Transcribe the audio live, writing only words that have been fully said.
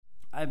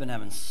I've been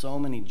having so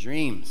many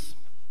dreams.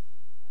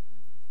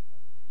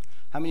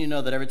 How many of you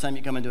know that every time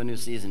you come into a new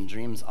season,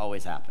 dreams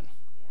always happen?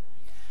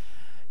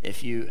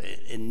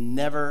 It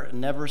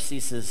never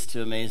ceases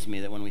to amaze me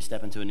that when we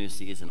step into a new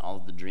season, all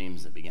of the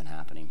dreams that begin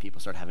happening,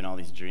 people start having all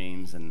these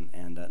dreams, and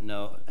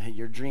no,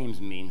 your dreams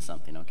mean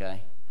something,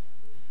 okay?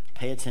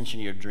 Pay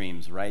attention to your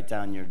dreams. Write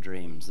down your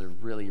dreams. They're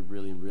really,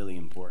 really, really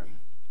important.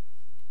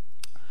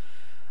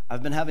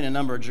 I've been having a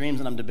number of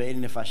dreams, and I'm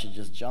debating if I should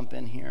just jump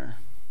in here.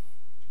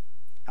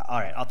 All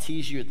right, I'll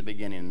tease you at the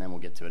beginning, and then we'll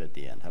get to it at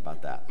the end. How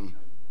about that?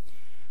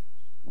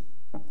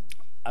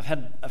 I've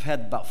had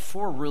about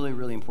 4 really,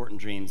 really important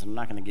dreams. I'm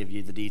not going to give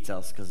you the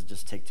details because it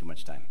just takes too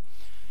much time.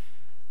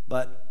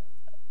 But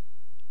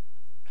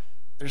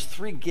there's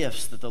 3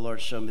 gifts that the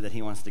Lord showed me that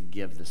he wants to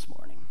give this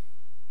morning.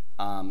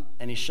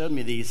 And he showed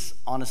me these.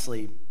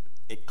 Honestly,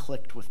 it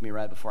clicked with me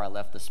right before I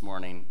left this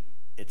morning.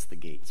 It's the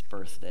Gates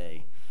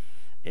birthday.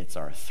 It's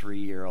our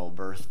 3-year-old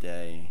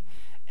birthday.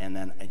 And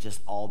then it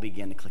just all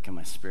began to click in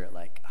my spirit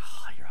like,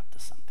 you're up to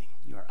something.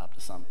 You are up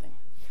to something.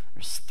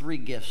 There's 3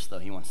 gifts, though,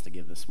 he wants to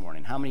give this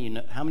morning. How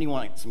many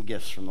want some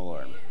gifts from the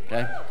Lord?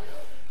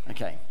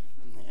 Okay.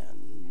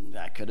 And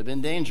that could have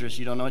been dangerous.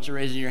 You don't know what you're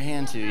raising your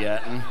hand to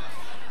yet. And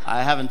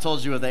I haven't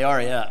told you what they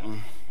are yet.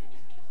 And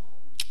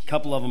a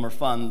couple of them are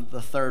fun.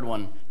 The third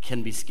one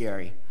can be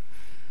scary.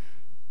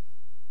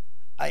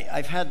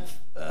 I've had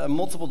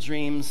multiple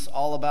dreams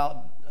all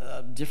about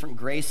different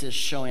graces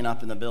showing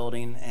up in the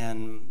building,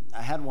 and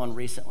I had one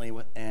recently,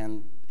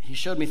 and he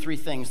showed me 3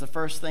 things. The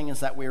first thing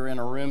is that we were in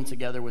a room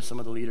together with some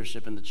of the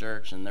leadership in the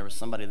church, and there was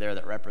somebody there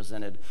that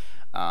represented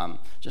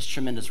just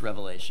tremendous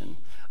revelation.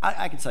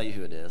 I can tell you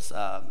who it is.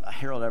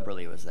 Harold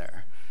Eberly was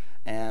there.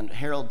 And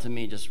Harold, to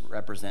me, just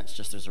represents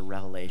there's a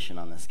revelation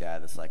on this guy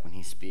that's like when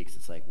he speaks,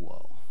 it's like,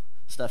 whoa.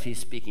 Stuff he's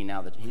speaking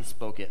now that he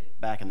spoke it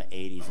back in the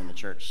 80s, and the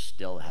church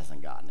still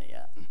hasn't gotten it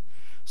yet.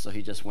 So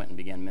he just went and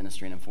began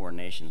ministering in foreign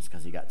nations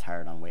because he got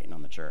tired on waiting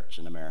on the church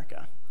in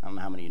America. I don't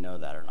know how many of you know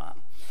that or not.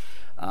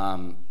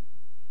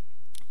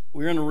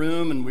 We were in a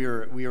room, and we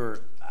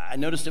were. I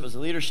noticed it was a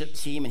leadership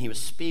team, and he was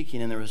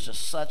speaking, and there was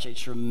just such a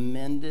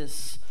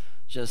tremendous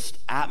just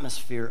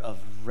atmosphere of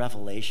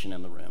revelation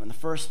in the room. And the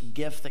first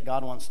gift that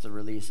God wants to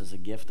release is a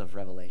gift of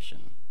revelation.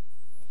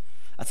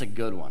 That's a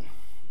good one.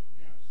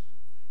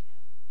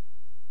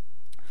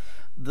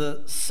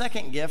 The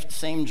second gift,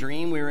 same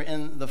dream, we were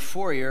in the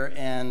foyer,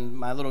 and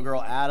my little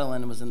girl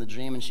Adeline was in the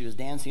dream, and she was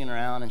dancing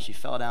around, and she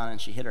fell down, and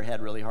she hit her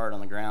head really hard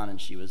on the ground,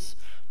 and she was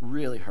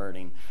really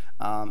hurting.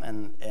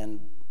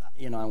 And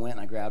you know, I went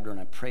and I grabbed her and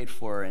I prayed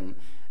for her,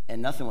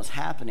 and nothing was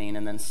happening.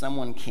 And then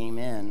someone came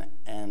in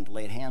and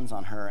laid hands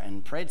on her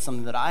and prayed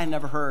something that I had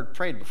never heard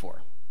prayed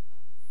before.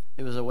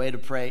 It was a way to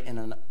pray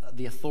in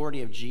the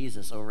authority of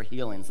Jesus over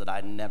healings that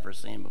I'd never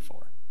seen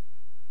before.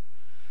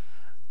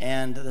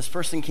 And this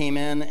person came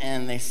in,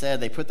 and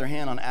they put their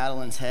hand on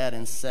Adeline's head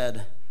and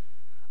said,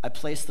 I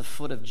place the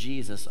foot of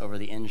Jesus over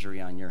the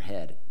injury on your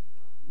head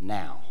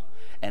now.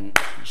 And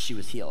she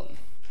was healed.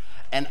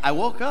 And I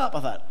woke up, I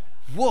thought,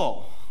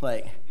 whoa,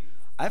 like,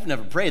 I've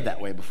never prayed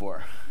that way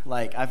before.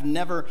 Like, I've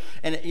never,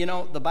 and you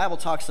know, the Bible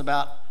talks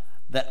about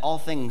that all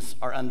things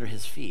are under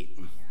his feet.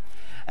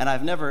 And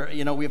I've never,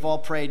 you know, we've all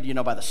prayed, you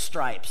know, by the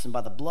stripes and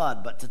by the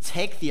blood, but to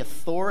take the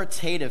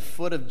authoritative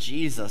foot of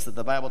Jesus that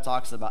the Bible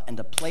talks about and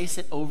to place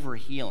it over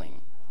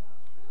healing.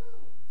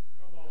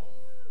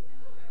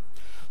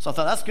 So I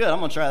thought, that's good, I'm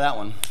going to try that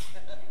one.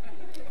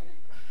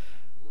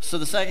 So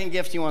the second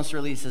gift he wants to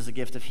release is a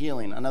gift of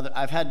healing.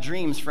 I've had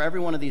dreams. For every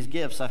one of these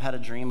gifts, I've had a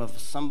dream of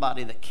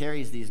somebody that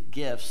carries these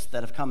gifts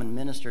that have come and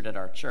ministered at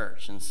our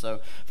church. And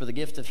so for the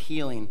gift of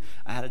healing,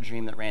 I had a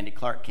dream that Randy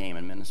Clark came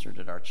and ministered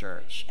at our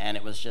church. And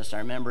it was just, I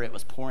remember it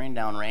was pouring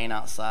down rain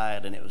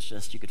outside, and it was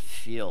just, you could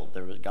feel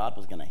God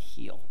was going to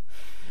heal.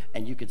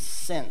 And you could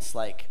sense,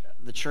 like,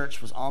 the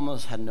church was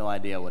almost had no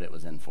idea what it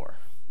was in for.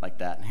 Like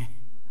that.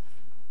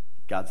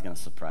 God's going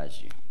to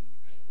surprise you.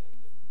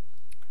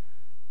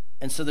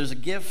 And so there's a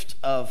gift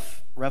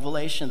of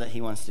revelation that he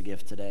wants to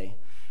give today,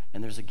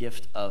 and there's a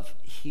gift of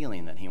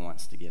healing that he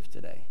wants to give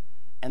today.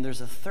 And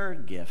there's a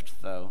third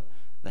gift, though,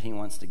 that he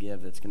wants to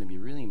give that's going to be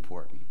really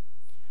important,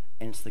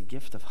 and it's the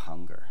gift of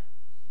hunger.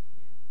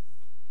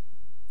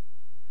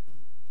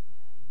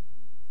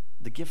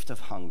 The gift of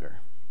hunger.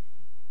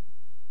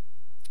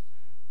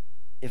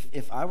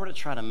 If I were to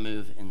try to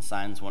move in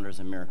signs, wonders,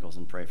 and miracles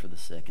and pray for the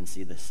sick and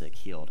see the sick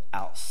healed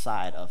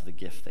outside of the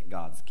gift that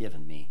God's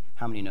given me,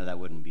 how many know that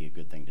wouldn't be a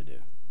good thing to do?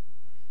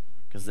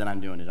 Because then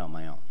I'm doing it on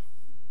my own.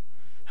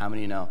 How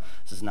many know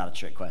this is not a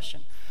trick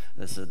question?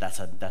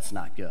 That's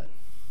not good.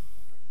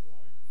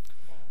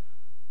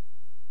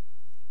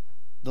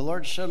 The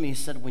Lord showed me, he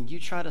said, when you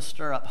try to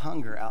stir up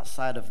hunger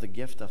outside of the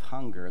gift of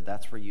hunger,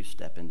 that's where you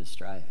step into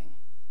striving.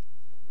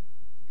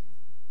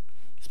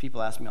 Because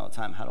people ask me all the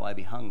time, how do I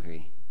be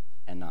hungry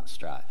and not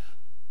strive?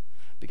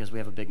 Because we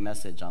have a big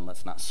message on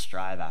let's not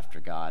strive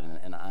after God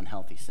in an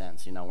unhealthy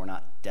sense. You know, we're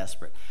not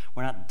desperate.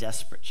 We're not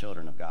desperate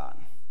children of God.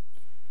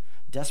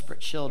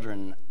 Desperate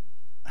children,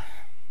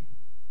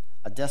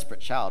 a desperate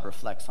child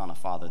reflects on a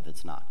father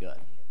that's not good.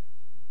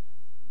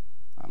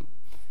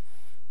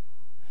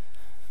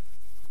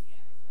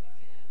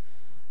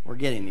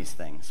 getting these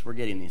things. We're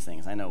getting these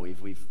things. I know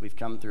we've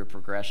come through a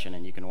progression,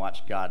 and you can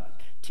watch God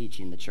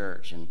teaching the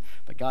church,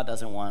 but God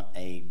doesn't want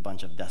a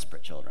bunch of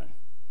desperate children.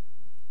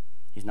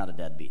 He's not a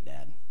deadbeat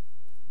dad.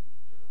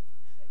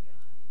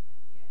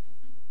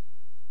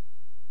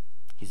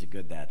 He's a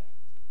good dad.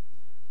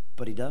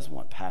 But he does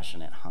want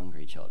passionate,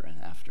 hungry children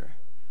after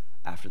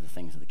the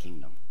things of the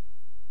kingdom.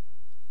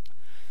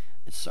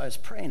 And so I was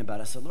praying about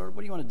it. I said, Lord,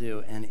 what do you want to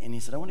do? And he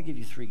said, I want to give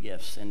you 3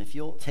 gifts. And if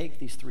you'll take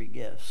these 3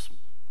 gifts,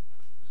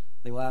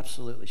 they will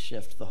absolutely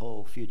shift the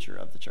whole future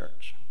of the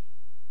church.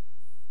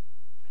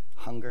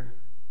 Hunger,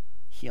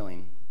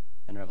 healing,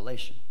 and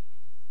revelation.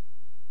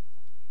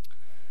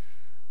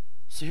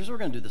 So here's what we're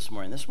going to do this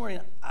morning. This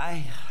morning,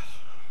 I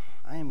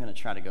am going to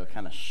try to go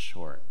kind of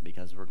short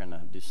because we're going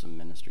to do some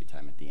ministry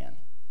time at the end.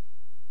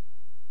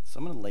 So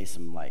I'm going to lay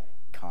some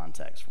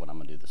context for what I'm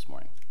going to do this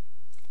morning.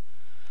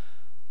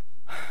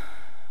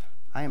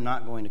 I am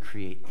not going to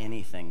create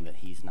anything that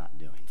he's not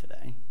doing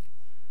today.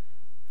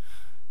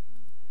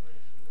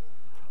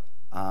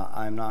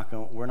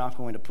 We're not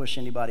going to push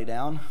anybody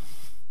down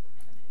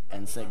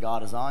and say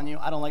God is on you.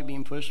 I don't like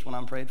being pushed when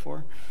I'm prayed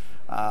for.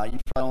 You probably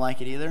don't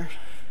like it either.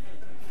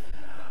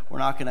 We're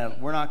not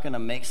gonna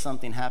make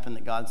something happen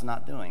that God's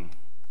not doing.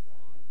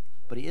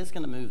 But he is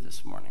going to move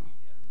this morning.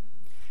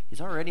 He's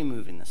already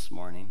moving this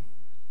morning,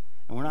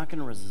 and we're not going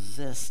to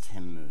resist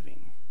him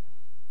moving.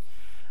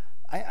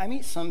 I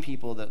meet some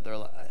people that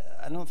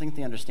I don't think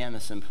they understand the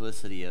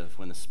simplicity of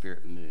when the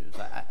Spirit moves.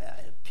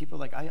 People are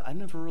like, I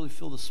never really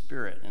feel the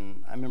Spirit.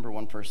 And I remember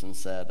one person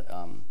said,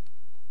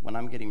 when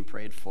I'm getting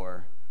prayed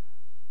for,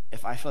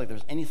 if I feel like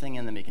there's anything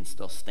in them that can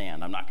still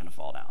stand, I'm not going to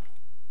fall down.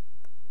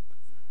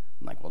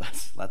 I'm like, well,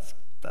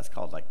 that's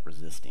called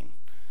resisting.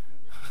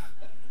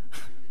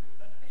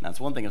 Now,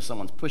 it's one thing if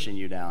someone's pushing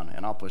you down,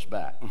 and I'll push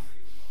back.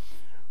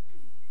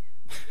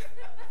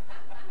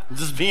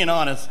 Just being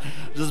honest.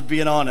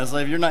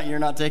 Like, you're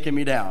not taking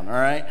me down, all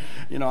right?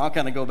 I'll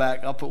kind of go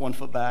back. I'll put one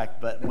foot back.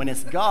 But when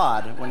it's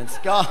God,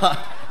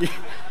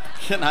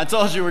 I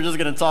told you we're just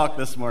going to talk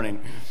this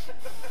morning.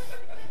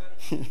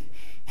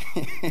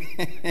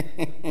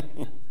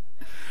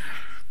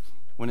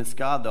 When it's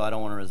God, though, I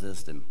don't want to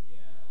resist him.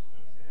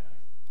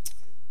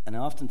 And I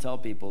often tell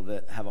people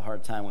that have a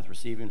hard time with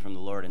receiving from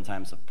the Lord in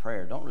times of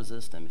prayer, don't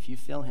resist him. If you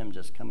feel him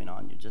just coming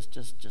on you,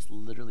 just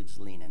literally just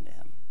lean into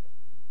him.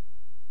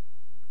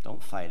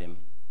 Don't fight him.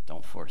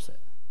 Don't force it.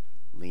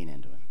 Lean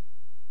into him.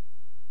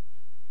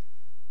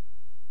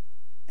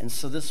 And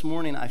so this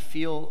morning, I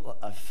feel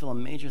a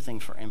major thing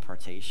for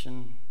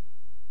impartation.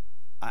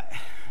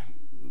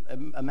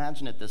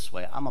 Imagine it this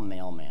way. I'm a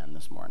mailman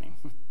this morning.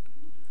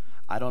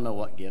 I don't know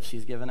what gifts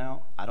he's given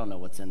out. I don't know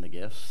what's in the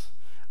gifts.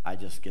 I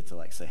just get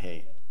to say,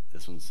 hey,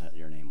 this one's got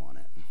your name on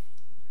it.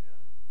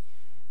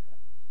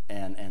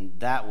 And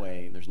that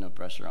way, there's no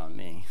pressure on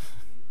me.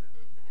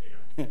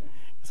 Because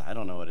I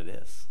don't know what it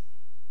is.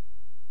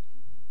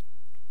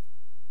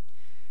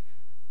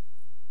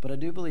 But I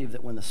do believe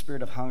that when the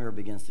spirit of hunger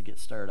begins to get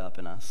stirred up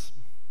in us,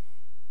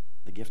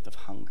 the gift of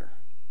hunger,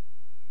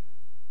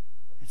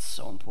 it's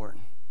so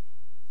important.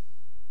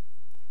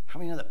 How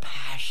many know that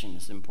passion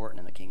is important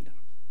in the kingdom?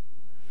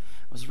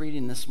 I was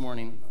reading this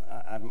morning,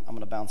 I'm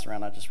going to bounce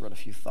around, I just wrote a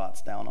few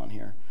thoughts down on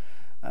here.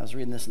 I was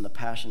reading this in the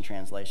Passion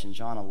Translation.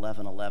 John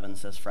 11:11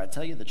 says, "For I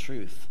tell you the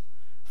truth,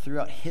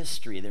 throughout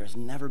history there has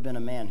never been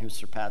a man who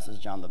surpasses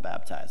John the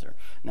Baptizer."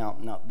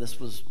 Now this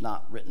was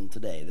not written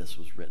today, this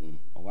was written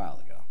a while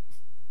ago.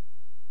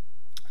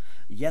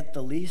 "Yet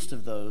the least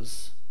of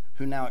those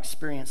who now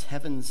experience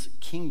heaven's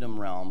kingdom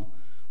realm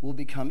will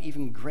become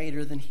even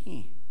greater than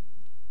he."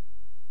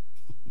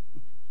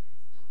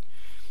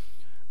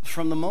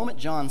 From the moment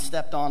John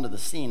stepped onto the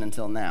scene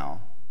until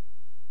now,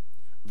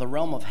 the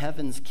realm of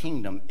heaven's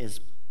kingdom is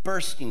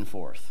bursting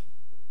forth.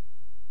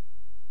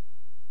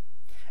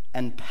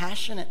 And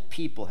passionate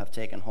people have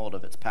taken hold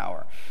of its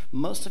power.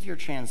 Most of your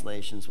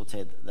translations will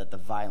say that the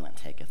violent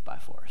taketh by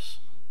force.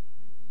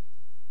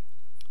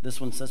 This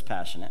one says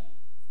passionate.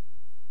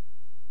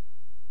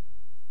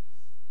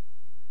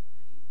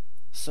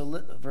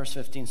 So verse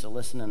 15, so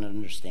listen and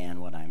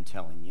understand what I'm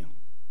telling you.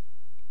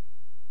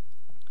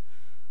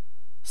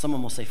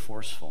 Someone will say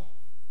forceful.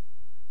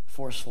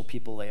 Forceful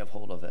people lay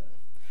hold of it.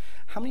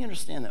 How many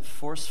understand that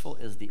forceful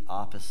is the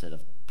opposite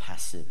of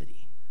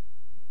passivity?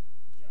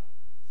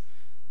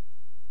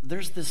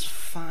 There's this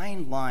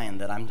fine line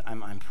that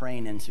I'm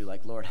praying into,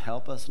 Lord,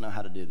 help us know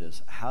how to do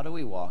this. How do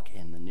we walk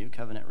in the new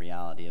covenant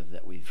reality of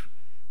that we've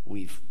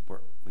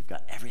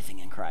got everything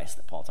in Christ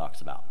that Paul talks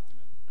about,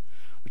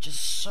 which is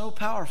so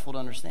powerful to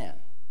understand.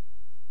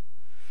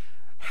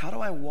 How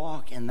do I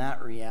walk in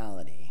that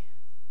reality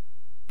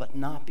but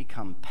not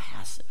become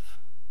passive?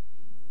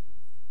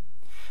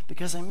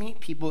 Because I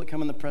meet people that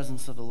come in the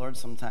presence of the Lord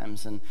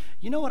sometimes, and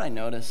you know what I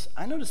notice?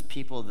 I notice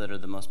people that are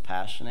the most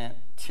passionate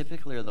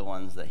typically are the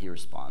ones that he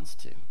responds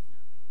to.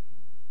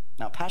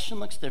 Now, passion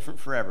looks different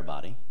for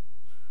everybody.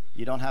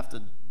 You don't have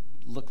to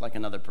look like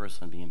another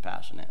person being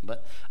passionate.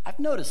 But I've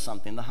noticed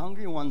something. The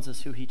hungry ones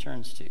is who he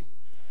turns to.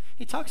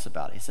 He talks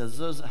about it. He says,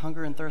 those that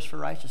hunger and thirst for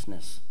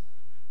righteousness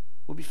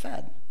will be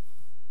fed.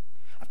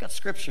 I've got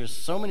scriptures,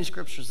 so many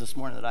scriptures this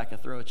morning that I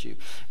could throw at you.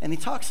 And he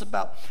talks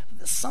about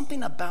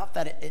something about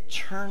that, it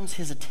turns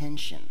his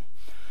attention.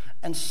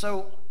 And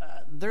so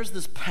there's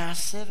this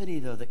passivity,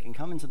 though, that can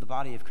come into the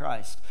body of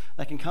Christ,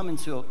 that can come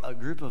into a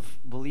group of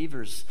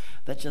believers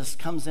that just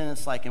comes in.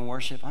 It's like in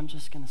worship, I'm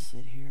just going to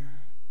sit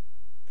here,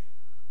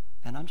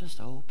 and I'm just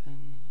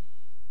open.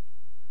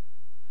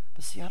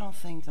 But see, I don't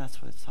think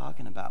that's what it's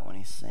talking about when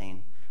he's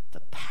saying the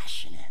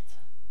passionate.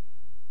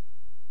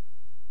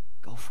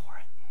 Go for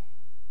it.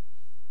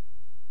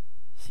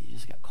 See, you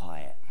just got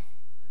quiet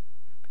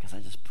because I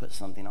just put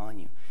something on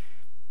you.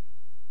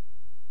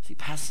 See,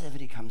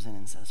 passivity comes in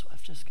and says, well,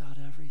 I've just got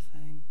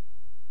everything.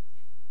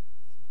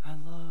 I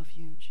love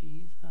you,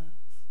 Jesus.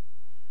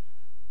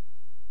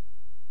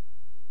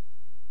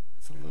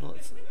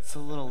 It's a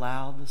little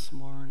loud this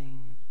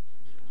morning.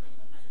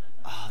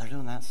 Oh, they're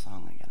doing that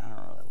song again. I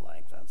don't really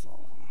like that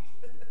song.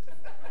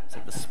 It's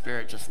like the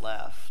Spirit just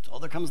left. Oh,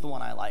 there comes the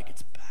one I like.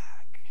 It's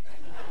back.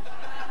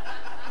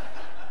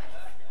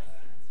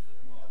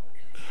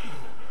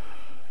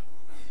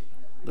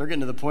 They're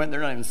getting to the point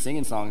they're not even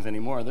singing songs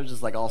anymore. They're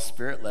just like all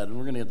Spirit-led, and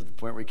we're going to get to the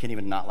point where you can't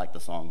even not like the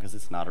song because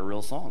it's not a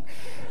real song.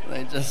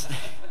 They just...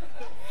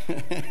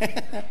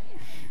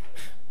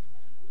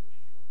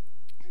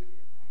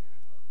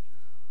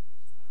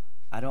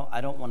 I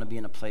don't want to be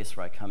in a place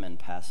where I come in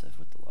passive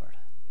with the Lord.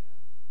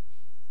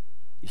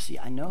 You see,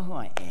 I know who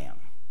I am.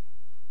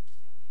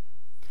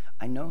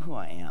 I know who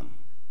I am.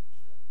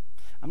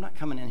 I'm not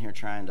coming in here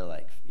trying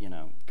to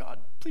God,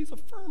 please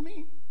affirm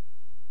me.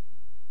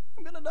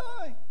 I'm going to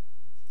die.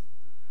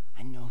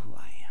 I know who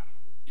I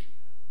am.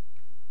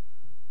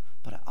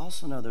 But I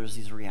also know there's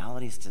these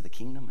realities to the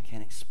kingdom. I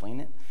can't explain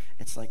it.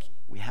 It's like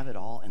we have it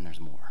all and there's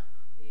more.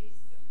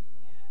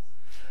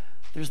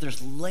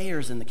 There's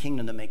layers in the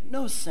kingdom that make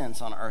no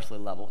sense on an earthly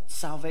level.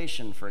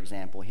 Salvation, for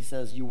example. He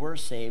says you were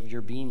saved,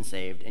 you're being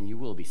saved, and you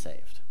will be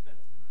saved.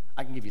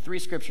 I can give you 3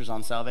 scriptures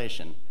on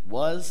salvation.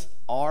 Was,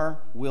 are,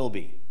 will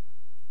be.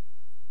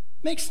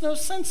 Makes no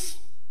sense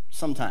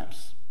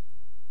sometimes.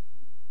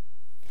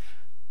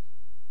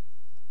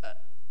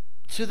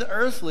 To the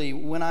earthly,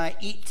 when I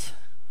eat,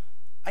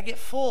 I get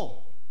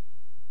full.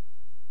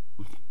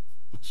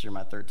 Unless you're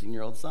my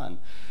 13-year-old son,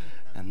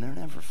 and they're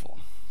never full.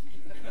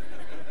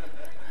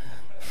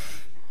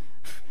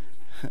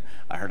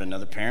 I heard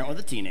another parent with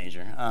a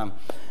teenager.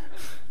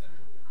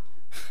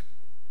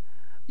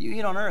 You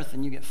eat on earth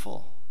and you get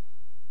full.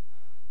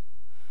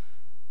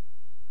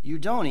 You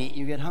don't eat,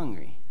 you get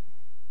hungry.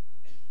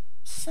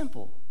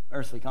 Simple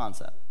earthly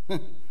concept.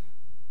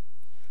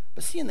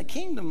 But see, in the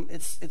kingdom,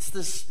 it's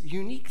this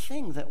unique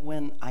thing that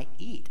when I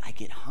eat, I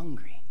get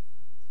hungry.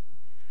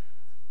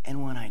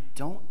 And when I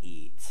don't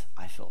eat,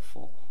 I feel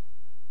full.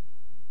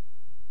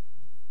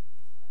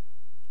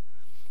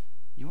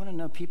 You want to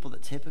know people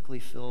that typically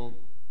feel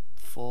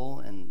full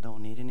and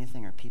don't need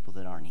anything are people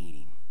that aren't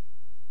eating.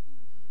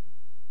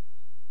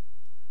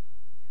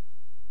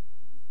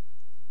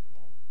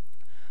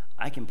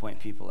 I can point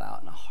people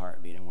out in a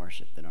heartbeat in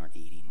worship that aren't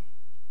eating.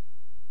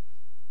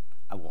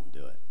 I won't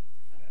do it.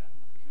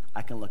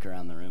 I can look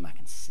around the room, I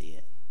can see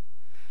it.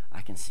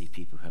 I can see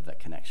people who have that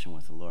connection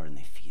with the Lord and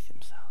they feed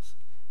themselves.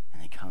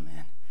 And they come in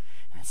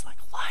and it's like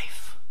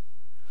life.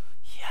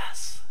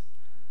 Yes.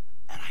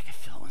 And I can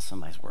feel it when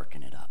somebody's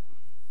working it up.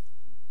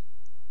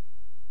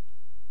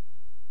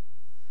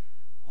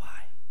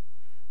 Why?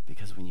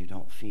 Because when you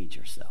don't feed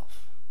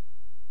yourself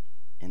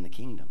in the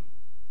kingdom,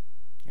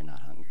 you're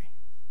not hungry.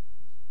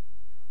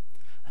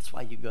 That's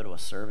why you go to a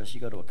service,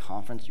 you go to a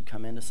conference, you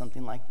come into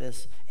something like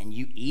this, and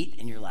you eat,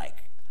 and you're like,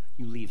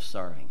 you leave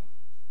starving.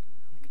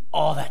 Like,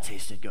 oh, that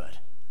tasted good.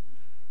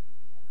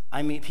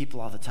 I meet people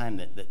all the time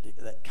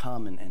that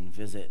come and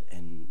visit,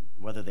 and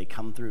whether they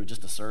come through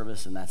just a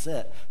service and that's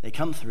it, they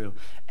come through,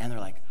 and they're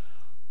like,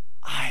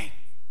 I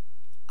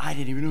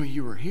didn't even know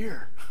you were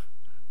here.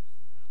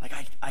 Like,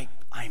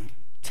 I'm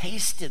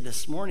tasted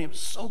this morning. It was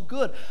so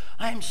good.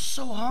 I am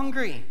so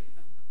hungry.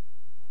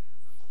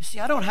 You see,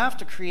 I don't have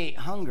to create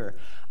hunger.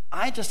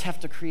 I just have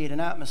to create an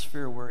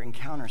atmosphere where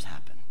encounters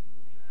happen.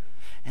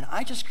 And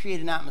I just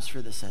create an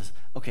atmosphere that says,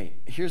 okay,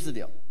 here's the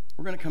deal.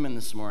 We're going to come in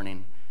this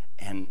morning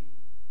and,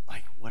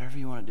 like, whatever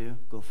you want to do,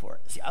 go for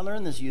it. See, I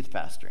learned this youth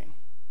pastoring.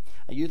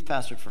 I youth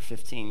pastored for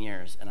 15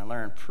 years, and I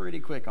learned pretty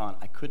quick on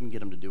I couldn't get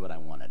them to do what I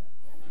wanted.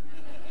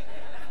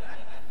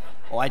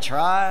 Oh, I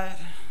tried.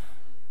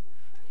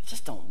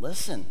 Just don't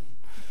listen.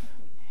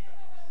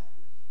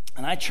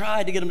 And I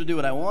tried to get him to do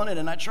what I wanted,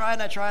 and I tried,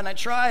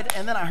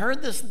 and then I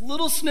heard this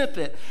little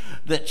snippet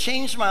that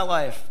changed my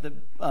life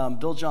that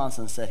Bill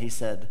Johnson said. He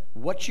said,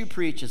 what you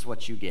preach is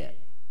what you get.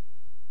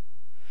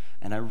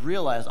 And I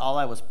realized all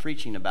I was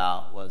preaching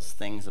about was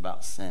things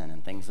about sin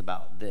and things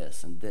about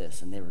this, and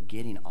they were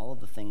getting all of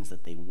the things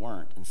that they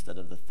weren't instead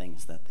of the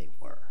things that they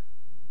were.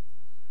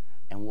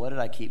 And what did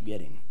I keep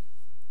getting?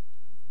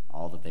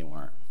 All that they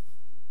weren't.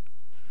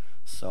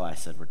 So I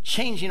said, we're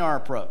changing our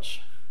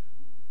approach.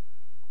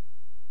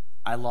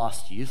 I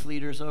lost youth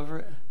leaders over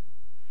it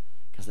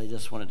because they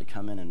just wanted to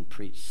come in and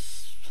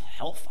preach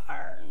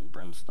hellfire and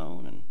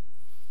brimstone and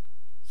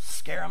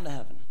scare them to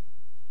heaven.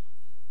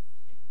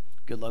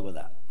 Good luck with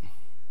that.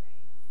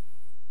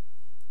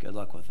 Good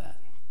luck with that.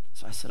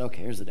 So I said,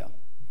 okay, here's the deal.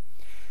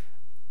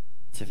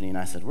 Tiffany and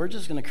I said, we're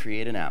just going to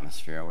create an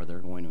atmosphere where they're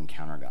going to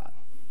encounter God.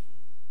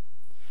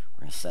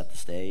 We're going to set the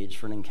stage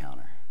for an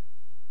encounter.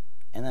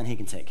 And then he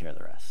can take care of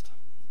the rest.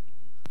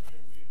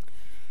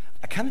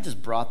 I kind of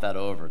just brought that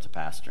over to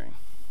pastoring.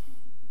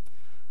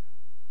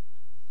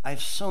 I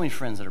have so many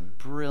friends that are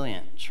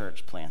brilliant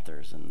church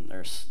planters, and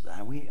I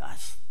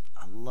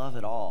love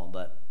it all,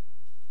 but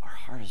our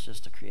heart is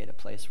just to create a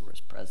place where his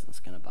presence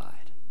can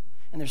abide.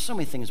 And there's so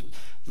many things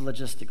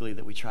logistically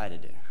that we try to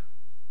do.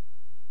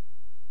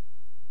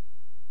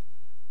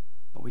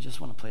 But we just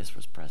want a place where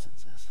his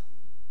presence is.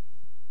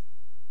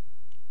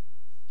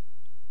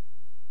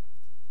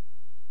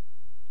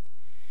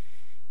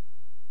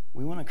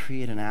 We want to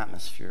create an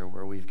atmosphere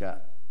where we've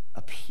got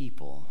a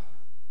people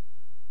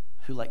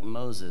who, like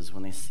Moses,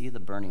 when they see the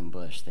burning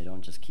bush, they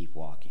don't just keep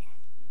walking.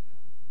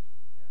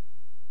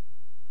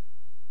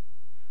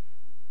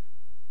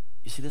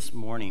 You see, this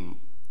morning,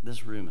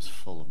 this room is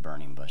full of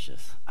burning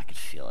bushes. I could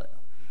feel it.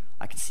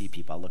 I could see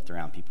people. I looked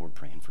around. People were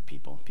praying for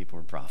people. People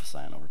were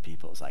prophesying over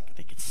people. It was like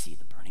they could see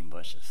the burning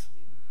bushes.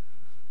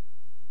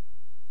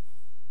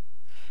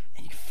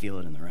 And you can feel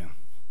it in the room.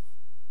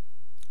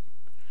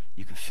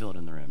 You can feel it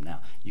in the room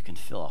now. You can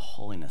feel a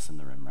holiness in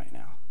the room right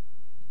now.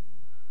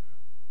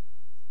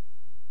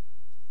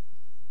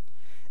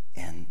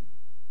 And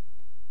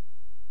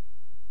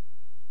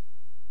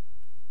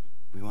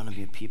we want to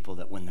be a people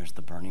that when there's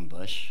the burning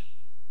bush,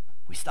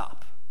 we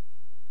stop.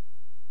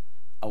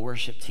 A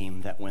worship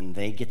team that when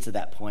they get to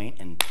that point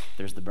and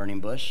there's the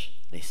burning bush,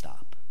 they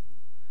stop.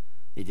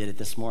 They did it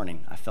this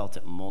morning. I felt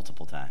it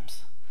multiple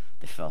times.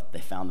 They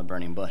found the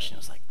burning bush, and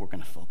it was like, we're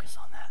going to focus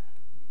on that.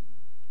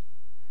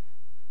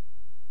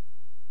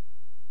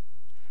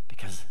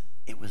 Because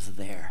it was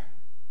there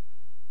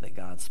that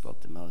God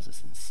spoke to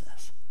Moses and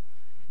says,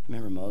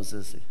 remember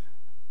Moses,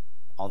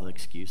 all the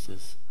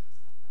excuses.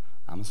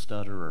 I'm a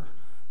stutterer.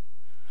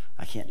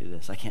 I can't do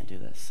this. I can't do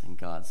this. And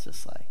God's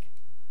just like,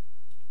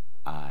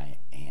 I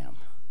am.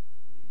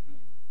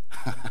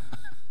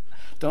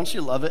 Don't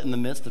you love it in the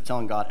midst of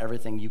telling God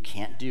everything you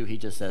can't do? He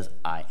just says,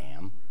 I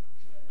am.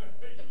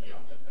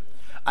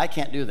 I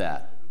can't do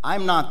that.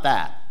 I'm not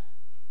that.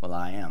 Well,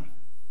 I am.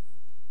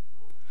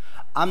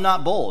 I'm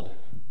not bold.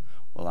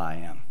 Well, I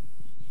am.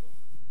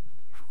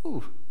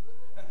 Whew.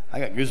 I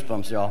got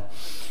goosebumps, y'all.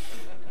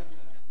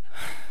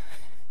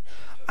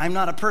 I'm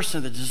not a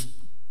person that just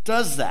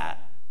does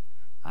that.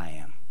 I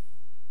am.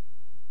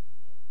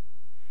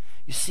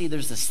 You see,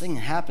 there's this thing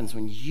that happens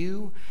when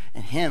you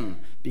and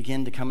him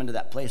begin to come into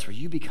that place where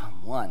you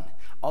become one.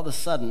 All of a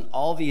sudden,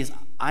 all these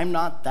I'm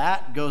not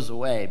that goes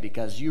away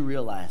because you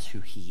realize who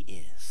he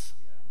is.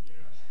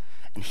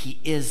 And he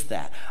is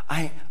that.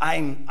 I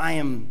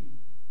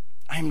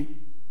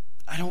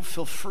don't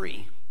feel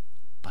free,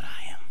 but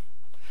I am.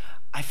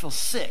 I feel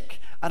sick.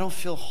 I don't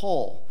feel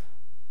whole,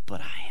 but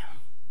I am.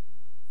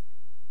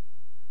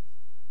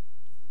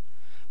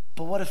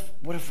 But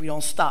what if we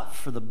don't stop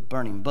for the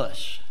burning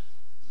bush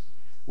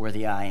where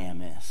the I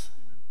am is?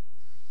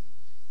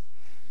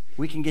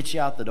 We can get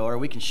you out the door.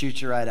 We can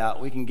shoot you right out.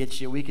 We can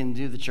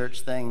do the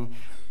church thing,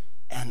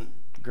 and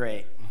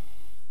great.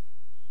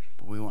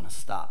 But we want to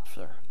stop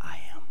for I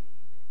am.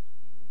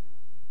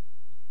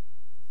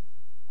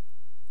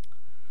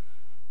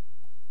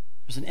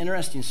 There's an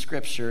interesting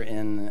scripture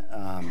in,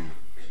 let's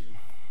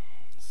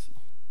see,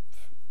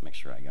 make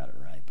sure I got it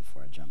right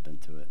before I jump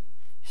into it.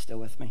 You still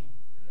with me?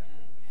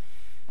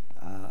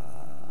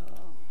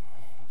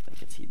 I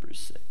think it's Hebrews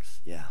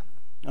 6. Yeah.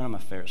 One of my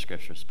favorite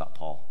scriptures about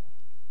Paul.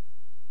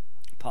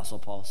 Apostle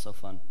Paul, so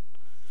fun.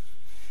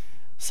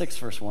 6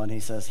 verse 1, he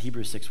says,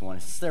 Hebrews 6:1,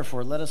 it says,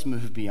 therefore let us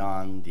move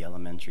beyond the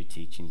elementary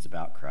teachings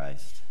about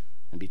Christ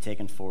and be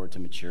taken forward to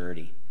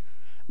maturity,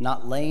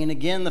 not laying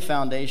again the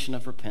foundation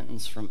of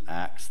repentance from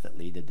acts that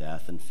lead to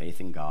death and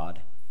faith in God,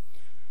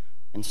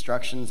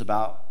 instructions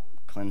about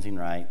cleansing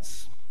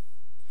rites,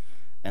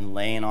 and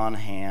laying on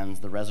hands,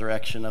 the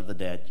resurrection of the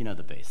dead, you know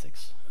the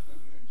basics.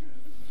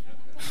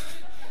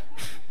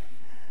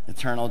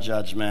 Eternal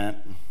judgment,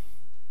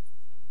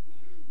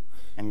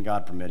 and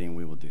God permitting,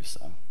 we will do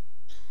so.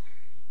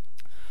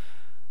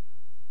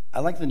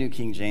 I like the New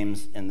King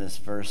James in this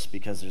verse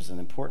because there's an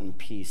important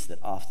piece that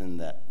often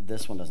that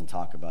this one doesn't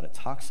talk about.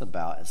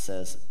 It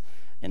says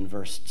in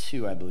verse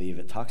 2, I believe,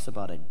 it talks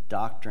about a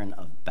doctrine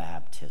of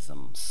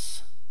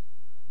baptisms.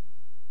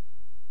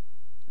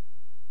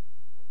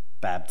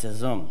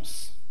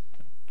 Baptisms.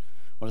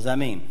 What does that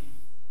mean?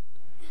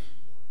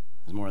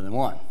 There's more than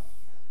one.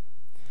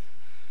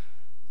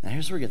 Now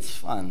here's where it gets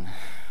fun.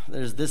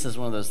 This is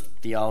one of those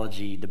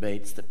theology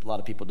debates that a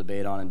lot of people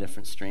debate on in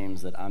different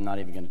streams that I'm not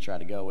even going to try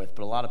to go with,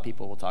 but a lot of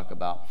people will talk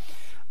about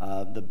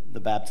the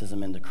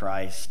baptism into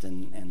Christ,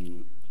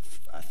 and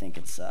I think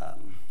it's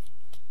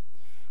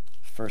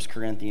 1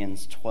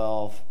 Corinthians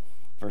 12,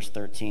 verse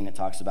 13, it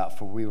talks about,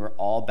 for we were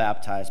all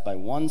baptized by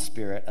one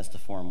Spirit as to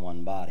form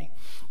one body.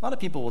 A lot of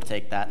people will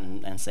take that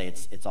and say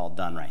it's all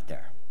done right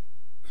there.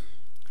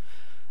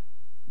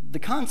 The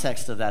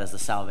context of that is the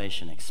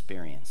salvation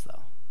experience,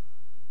 though.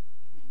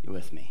 You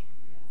with me?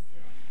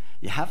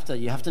 You have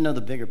to know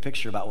the bigger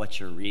picture about what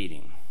you're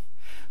reading.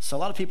 So a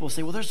lot of people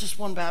say, well, there's just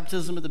one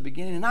baptism at the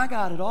beginning, and I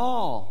got it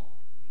all.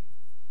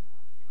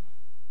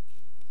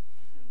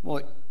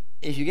 Well,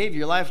 if you gave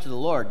your life to the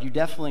Lord, you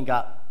definitely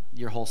got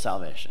your whole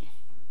salvation.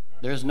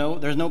 There's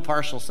no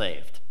partial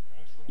saved.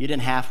 You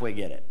didn't halfway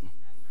get it.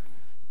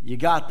 You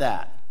got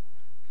that.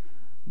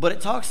 But it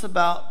talks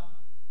about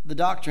the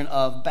doctrine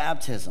of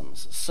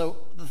baptisms. So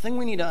the thing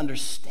we need to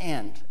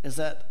understand is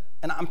that,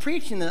 and I'm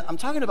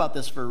talking about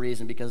this for a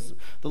reason, because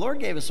the Lord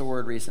gave us a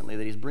word recently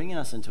that he's bringing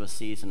us into a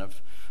season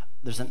of,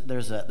 there's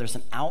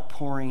an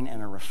outpouring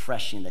and a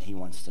refreshing that he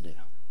wants to do.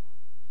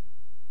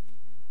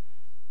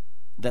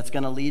 That's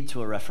going to lead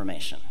to a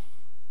reformation.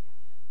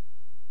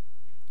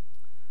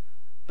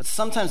 But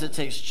sometimes it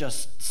takes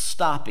just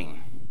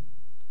stopping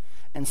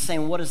and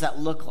saying, what does that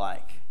look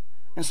like?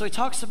 And so he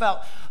talks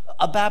about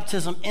a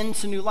baptism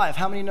into new life.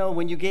 How many know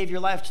when you gave your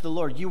life to the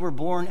Lord, you were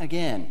born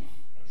again?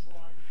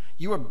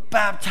 You were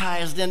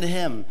baptized into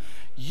him.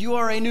 You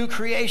are a new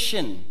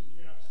creation.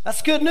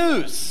 That's good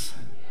news.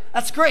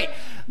 That's great.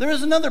 There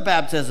is another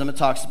baptism it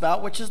talks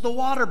about, which is the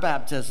water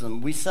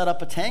baptism. We set up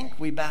a tank.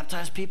 We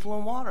baptize people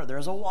in water.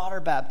 There's a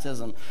water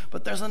baptism.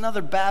 But there's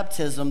another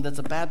baptism that's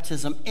a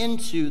baptism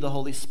into the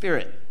Holy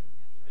Spirit.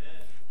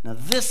 Now,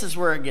 this is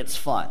where it gets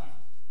fun.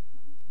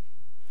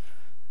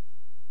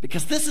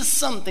 Because this is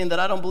something that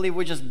I don't believe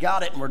we just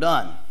got it and we're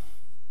done.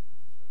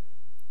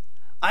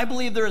 I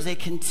believe there is a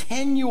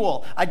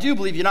continual, I do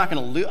believe you're not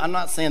going to lose, I'm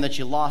not saying that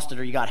you lost it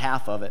or you got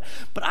half of it,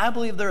 but I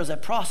believe there is a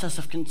process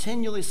of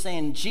continually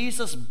saying,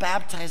 Jesus,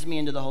 baptize me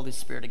into the Holy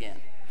Spirit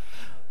again.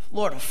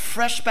 Lord, a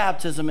fresh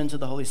baptism into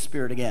the Holy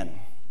Spirit again.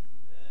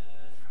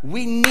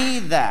 We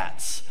need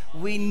that.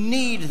 We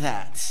need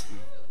that.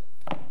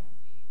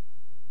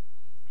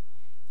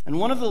 And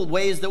one of the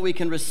ways that we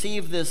can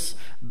receive this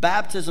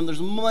baptism,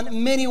 there's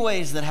many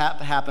ways that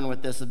happen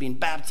with this, of being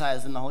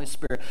baptized in the Holy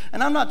Spirit.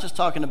 And I'm not just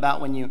talking about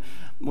when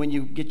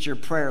you get your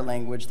prayer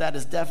language. That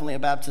is definitely a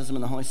baptism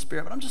in the Holy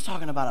Spirit. But I'm just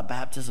talking about a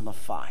baptism of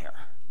fire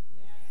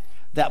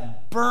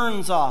that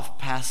burns off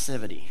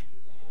passivity.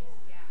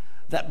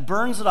 That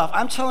burns it off.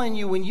 I'm telling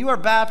you, when you are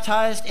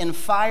baptized in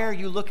fire,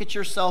 you look at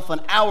yourself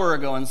an hour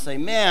ago and say,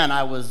 man,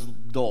 I was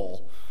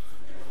dull.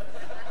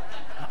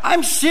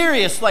 I'm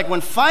serious. Like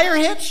when fire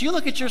hits, you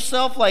look at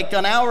yourself like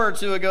an hour or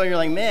two ago and you're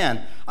like,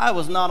 man, I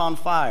was not on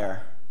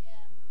fire.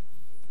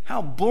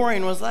 How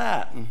boring was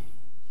that?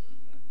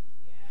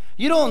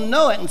 You don't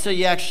know it until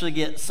you actually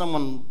get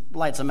someone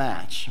lights a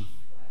match.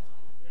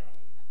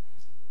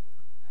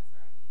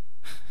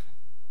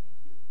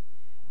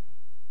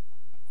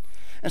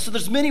 And so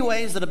there's many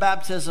ways that a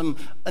baptism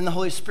in the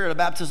Holy Spirit, a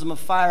baptism of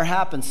fire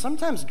happens.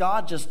 Sometimes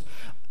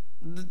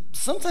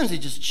he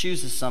just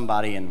chooses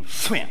somebody and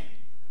wham.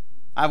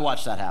 I've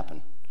watched that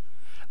happen.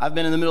 I've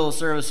been in the middle of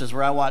services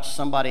where I watch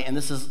somebody,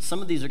 and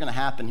some of these are going to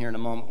happen here in a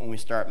moment when we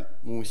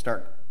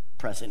start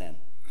pressing in.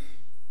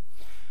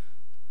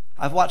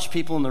 I've watched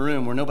people in the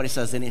room where nobody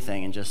says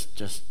anything, and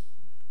just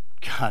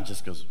God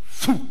just goes.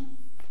 Phew.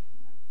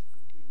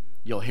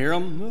 You'll hear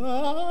them.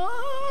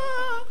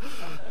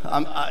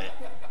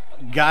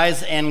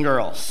 Guys and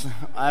girls.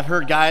 I've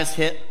heard guys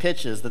hit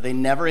pitches that they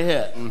never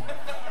hit,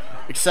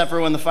 except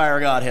for when the fire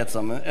of God hits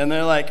them, and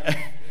they're like.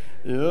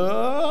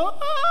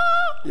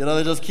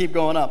 They just keep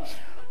going up.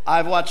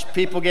 I've watched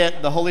people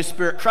get the Holy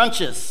Spirit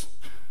crunches.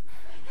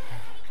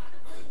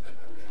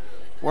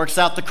 Works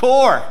out the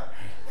core.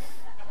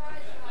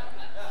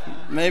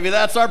 Maybe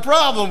that's our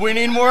problem. We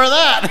need more of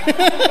that.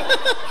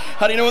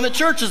 How do you know when the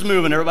church is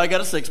moving? Everybody got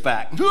a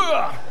six-pack.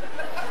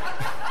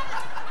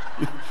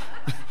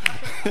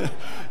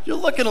 You're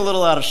looking a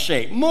little out of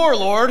shape. More,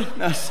 Lord.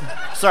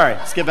 Sorry,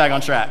 let's get back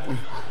on track.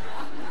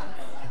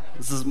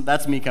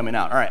 That's me coming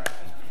out. All right,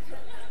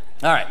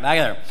 back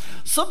there.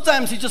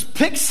 Sometimes he just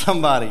picks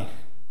somebody.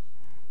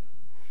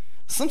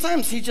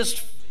 Sometimes he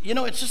just,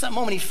 it's just that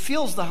moment. He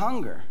feels the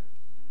hunger.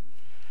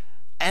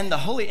 And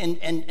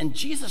and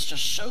Jesus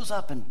just shows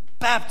up and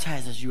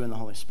baptizes you in the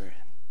Holy Spirit.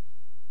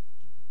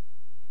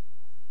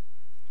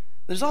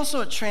 There's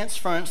also a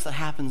transference that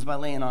happens by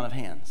laying on of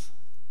hands.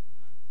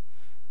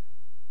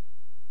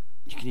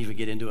 You can even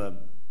get into a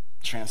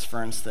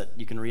transference that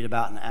you can read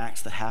about in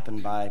Acts that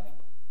happened by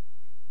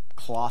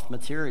cloth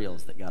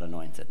materials that got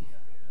anointed.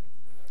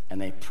 And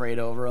they prayed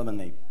over them,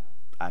 and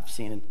I've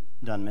seen it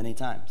done many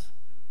times,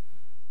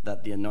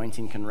 that the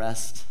anointing can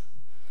rest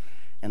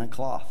in a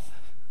cloth.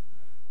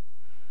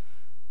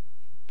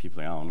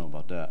 People are like, I don't know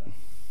about that.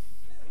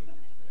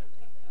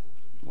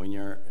 When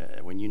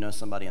you know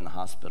somebody in the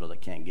hospital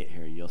that can't get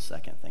here, you'll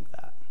second think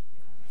that.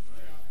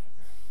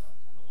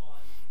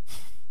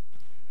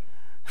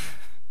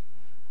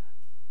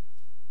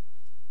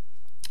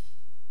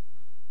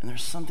 And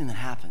there's something that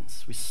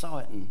happens. We saw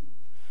it in.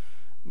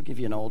 Let me give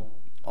you an Old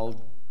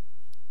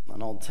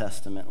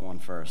Testament one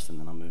first, and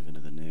then I'll move into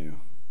the New.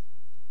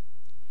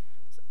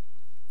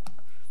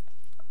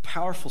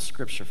 Powerful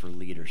scripture for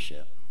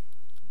leadership.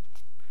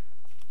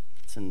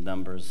 It's in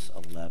Numbers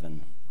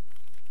 11,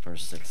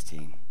 verse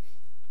 16.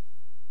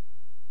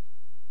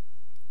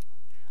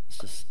 Let's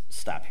just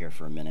stop here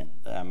for a minute.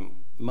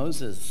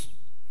 Moses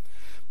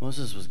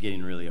was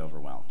getting really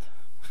overwhelmed.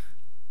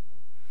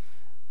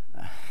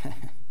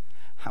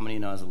 How many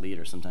know as a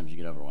leader, sometimes you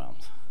get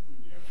overwhelmed?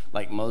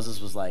 Like Moses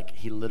was like,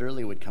 he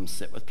literally would come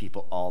sit with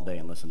people all day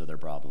and listen to their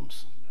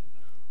problems.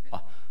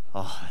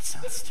 Oh, that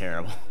sounds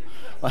terrible.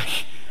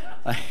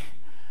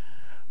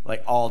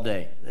 like all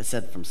day. It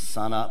said from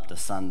sun up to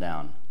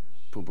sundown.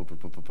 Boom, boom, boom,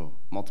 boom, boom, boom.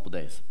 Multiple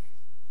days.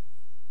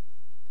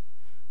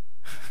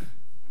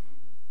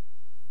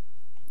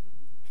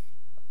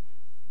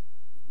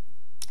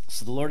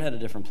 So the Lord had a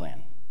different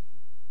plan.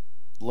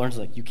 The Lord's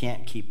like, you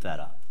can't keep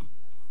that up.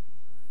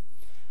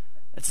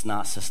 It's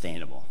not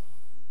sustainable.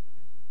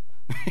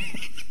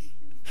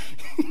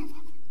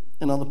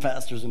 And all the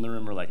pastors in the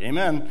room are like,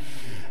 amen.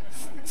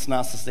 It's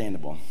not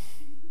sustainable.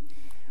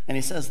 And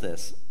he says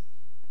this.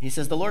 He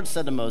says, the Lord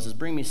said to Moses,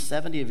 bring me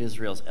 70 of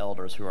Israel's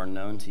elders who are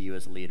known to you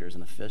as leaders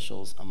and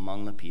officials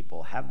among the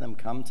people. Have them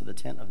come to the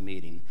tent of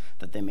meeting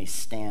that they may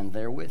stand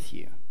there with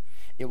you.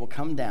 I will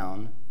come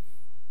down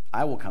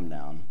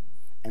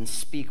and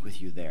speak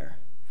with you there.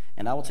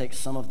 And I will take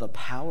some of the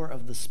power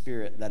of the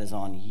Spirit that is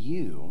on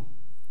you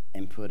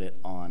and put it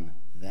on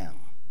them.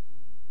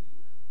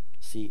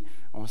 See,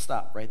 I want to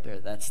stop right there.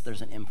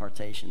 There's an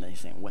impartation that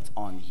he's saying, what's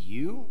on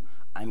you,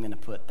 I'm going to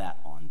put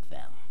that on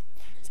them.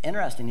 It's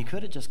interesting. He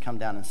could have just come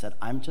down and said,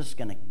 I'm just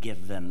going to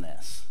give them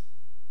this.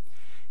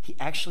 He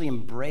actually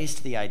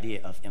embraced the idea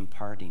of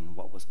imparting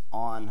what was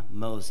on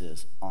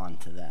Moses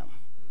onto them.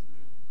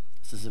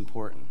 This is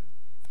important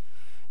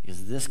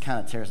because this kind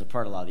of tears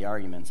apart a lot of the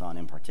arguments on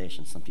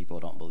impartation. Some people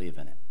don't believe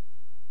in it.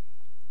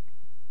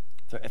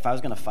 So if I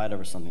was going to fight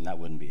over something, that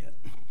wouldn't be it.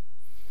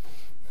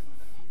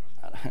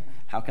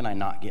 How can I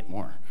not get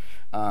more?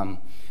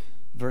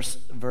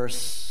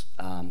 Verse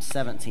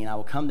 17, I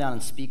will come down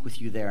and speak with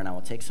you there, and I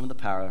will take some of the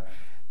power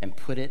and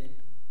put it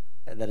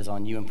that is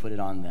on you and put it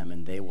on them,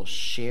 and they will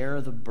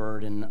share the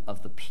burden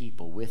of the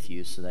people with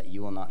you so that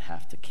you will not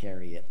have to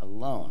carry it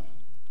alone.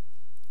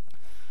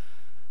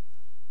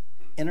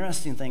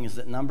 Interesting thing is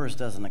that Numbers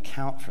doesn't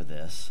account for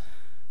this,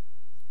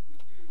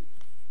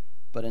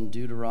 but in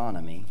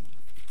Deuteronomy,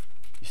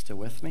 you still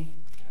with me?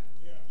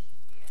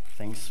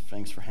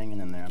 Thanks for hanging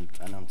in there.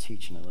 I know I'm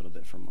teaching a little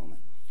bit for a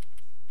moment.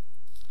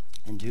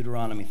 In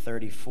Deuteronomy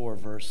 34,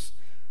 verse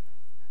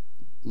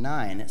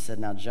 9, it said,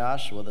 now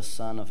Joshua, the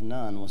son of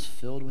Nun, was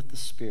filled with the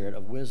spirit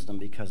of wisdom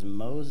because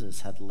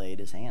Moses had laid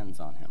his hands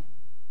on him.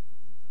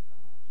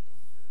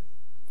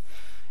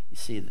 You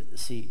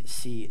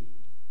see,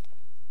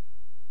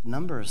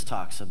 Numbers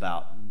talks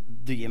about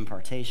the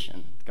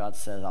impartation. God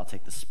says, I'll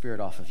take the spirit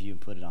off of you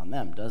and put it on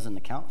them. Doesn't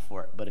account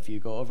for it. But if you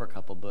go over a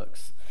couple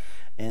books,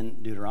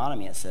 in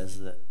Deuteronomy, it says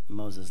that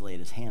Moses laid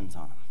his hands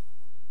on them,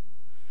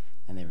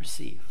 and they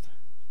received.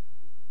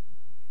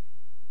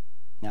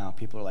 Now,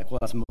 people are like, well,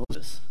 that's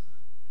Moses.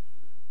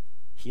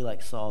 He,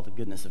 saw the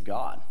goodness of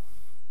God.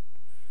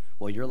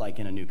 Well, you're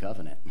in a new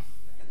covenant.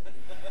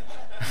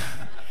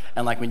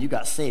 And, when you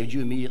got saved,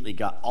 you immediately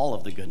got all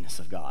of the goodness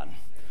of God.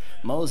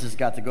 Moses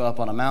got to go up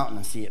on a mountain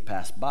and see it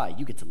pass by.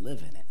 You get to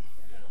live in it.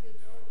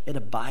 It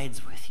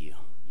abides with you.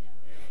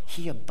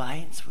 He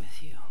abides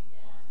with you.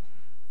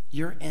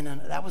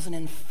 That was an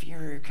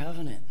inferior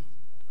covenant.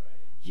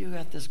 You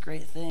got this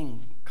great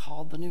thing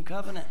called the new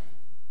covenant.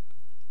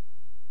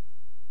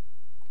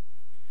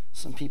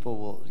 Some people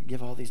will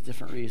give all these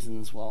different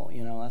reasons. Well,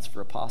 that's for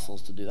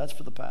apostles to do. That's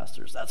for the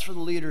pastors. That's for the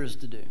leaders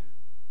to do.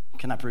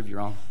 Can I prove you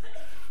wrong?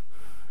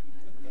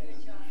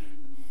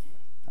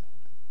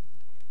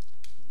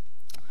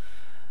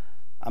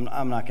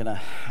 I'm not going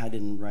to, I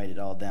didn't write it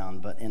all down,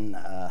 but in,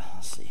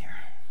 let's see here.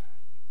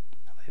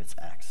 I believe it's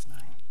Acts 9.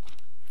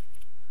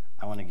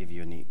 I want to give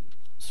you a neat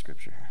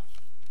scripture here.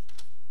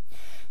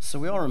 So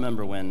we all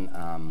remember when,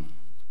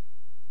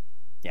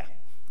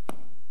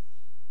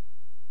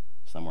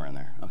 somewhere in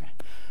there. Okay.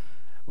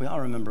 We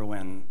all remember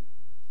when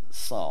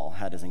Saul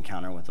had his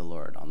encounter with the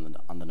Lord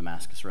on the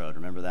Damascus Road.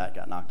 Remember that?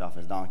 Got knocked off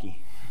his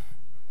donkey.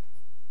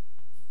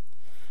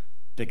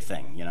 Big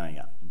thing, he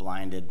got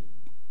blinded.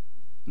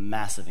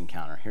 Massive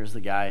encounter. Here's the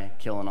guy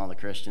killing all the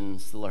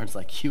Christians. The Lord's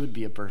like, you would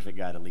be a perfect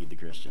guy to lead the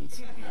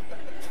Christians.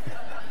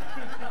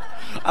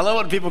 I love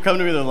when people come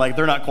to me, they're like,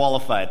 they're not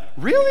qualified.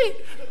 Really?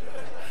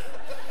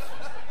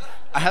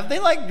 Have they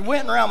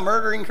went around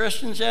murdering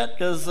Christians yet?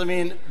 Because,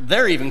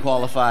 they're even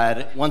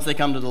qualified once they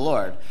come to the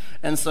Lord.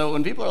 And so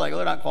when people are like, oh,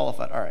 they're not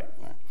qualified. All right.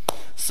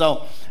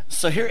 So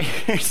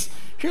here's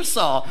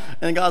Saul,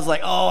 and God's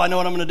like, oh, I know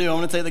what I'm going to do. I'm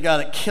going to take the guy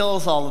that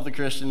kills all of the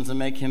Christians and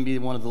make him be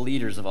one of the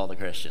leaders of all the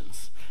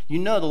Christians. The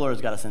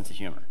Lord's got a sense of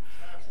humor.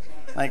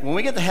 When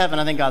we get to heaven,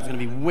 I think God's going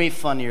to be way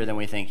funnier than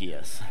we think he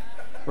is.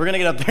 We're going to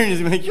get up there and he's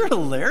going to be like, you're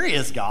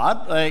hilarious,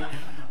 God.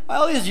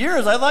 All these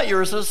years, I thought you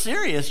were so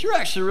serious. You're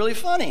actually really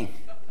funny.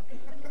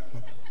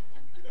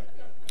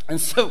 And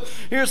so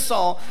here's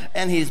Saul,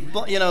 and he's,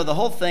 the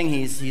whole thing,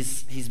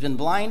 he's been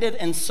blinded.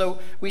 And so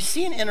we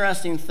see an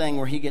interesting thing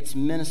where he gets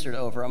ministered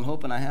over. I'm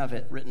hoping I have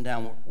it written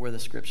down where the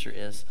scripture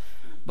is.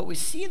 But we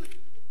see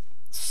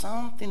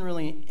something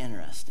really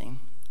interesting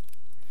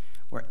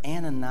where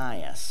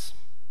Ananias,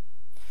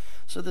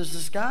 So there's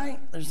this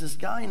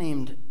guy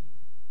named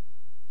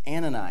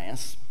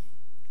Ananias,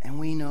 and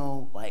we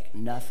know like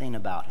nothing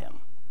about him.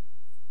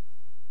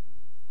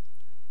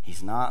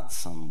 He's not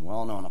some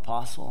well-known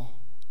apostle.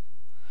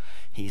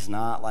 He's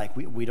not like,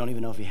 we don't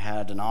even know if he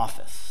had an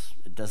office.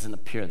 It doesn't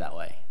appear that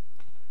way.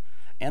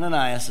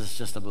 Ananias is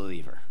just a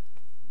believer.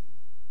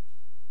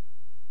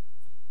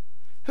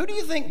 Who do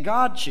you think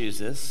God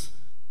chooses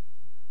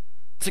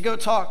to go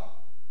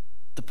talk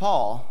to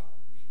Paul,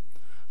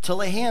 to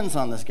lay hands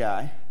on this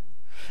guy,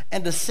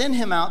 and to send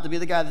him out to be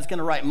the guy that's going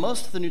to write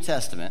most of the New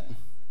Testament?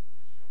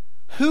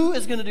 Who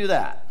is going to do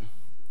that?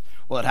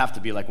 Well, it'd have to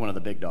be like one of the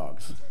big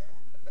dogs,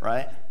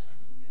 right?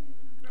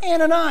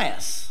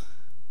 Ananias.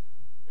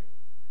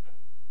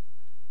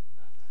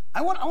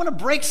 I want to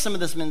break some of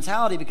this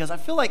mentality because I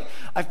feel like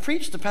I've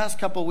preached the past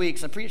couple of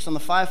weeks. I preached on the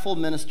fivefold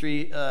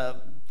ministry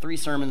 3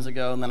 sermons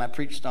ago, and then I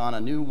preached on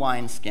a new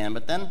wineskin.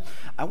 But then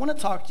I want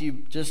to talk to you,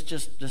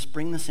 just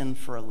bring this in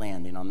for a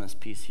landing on this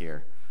piece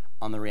here,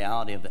 on the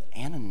reality of that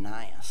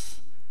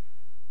Ananias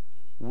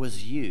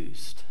was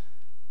used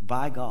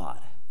by God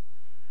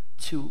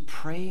to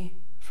pray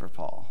for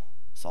Paul,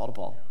 Saul to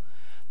Paul.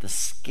 The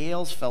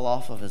scales fell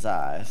off of his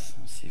eyes.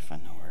 Let's see if I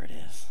know where it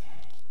is.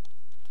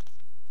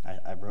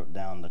 I wrote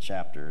down the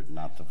chapter,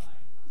 not the...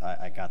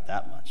 I got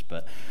that much,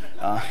 but...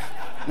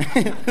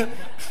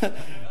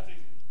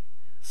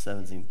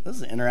 17. This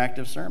is an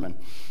interactive sermon.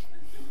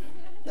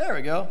 There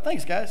we go.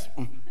 Thanks, guys.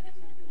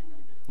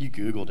 You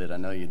Googled it. I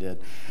know you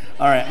did.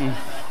 All right.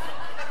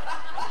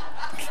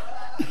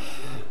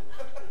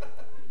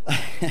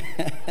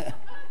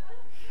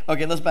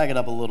 Okay, let's back it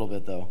up a little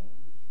bit, though.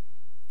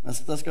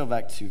 Let's go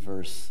back to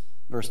verse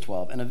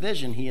 12. In a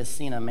vision, he has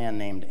seen a man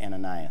named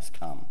Ananias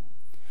come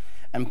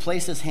and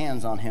place his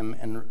hands on him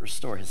and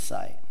restore his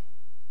sight.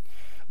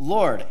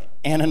 Lord,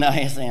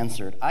 Ananias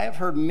answered, I have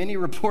heard many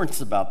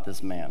reports about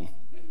this man.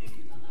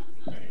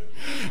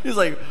 He's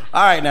like,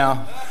 all right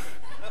now.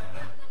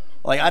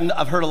 Like,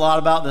 I've heard a lot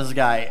about this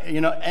guy.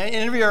 You know,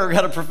 any of you ever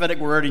got a prophetic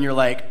word and you're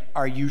like,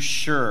 are you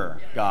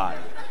sure, God?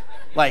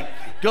 Like,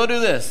 go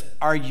do this.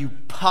 Are you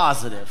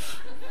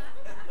positive?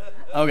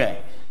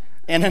 Okay.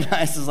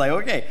 Ananias is like,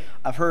 okay,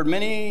 I've heard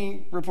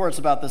many reports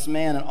about this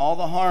man and all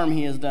the harm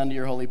he has done to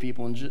your holy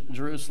people in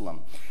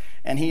Jerusalem.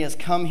 And he has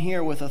come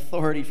here with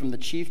authority from the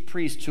chief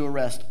priest to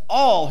arrest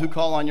all who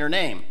call on your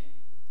name.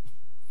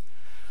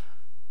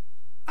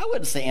 I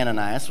wouldn't say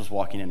Ananias was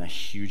walking in a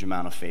huge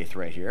amount of faith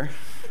right here.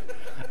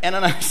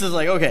 Ananias is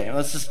like, okay,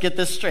 let's just get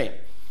this straight.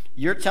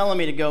 You're telling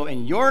me to go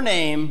in your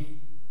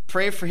name,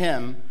 pray for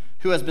him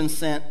who has been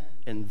sent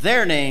in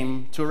their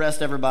name to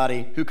arrest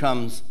everybody who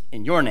comes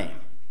in your name.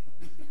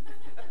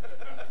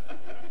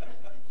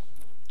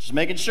 Just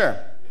making sure.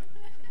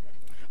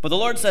 But the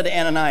Lord said to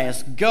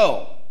Ananias,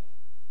 go.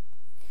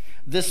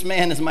 This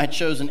man is my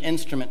chosen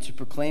instrument to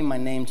proclaim my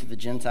name to the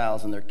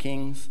Gentiles and their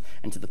kings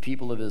and to the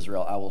people of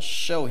Israel. I will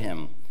show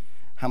him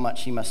how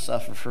much he must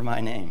suffer for my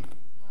name.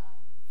 Wow.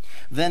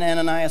 Then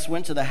Ananias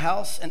went to the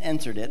house and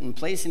entered it, and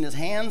placing his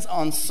hands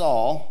on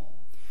Saul,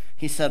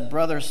 he said,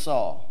 Brother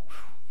Saul.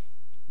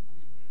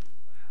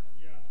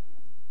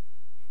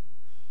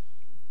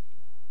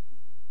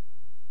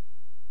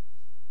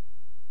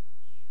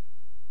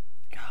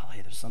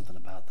 Golly, there's something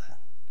about that.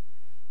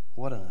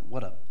 What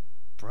a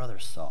brother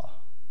Saul.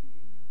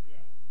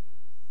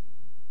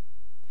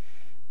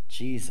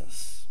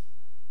 Jesus,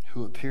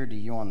 who appeared to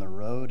you on the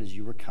road as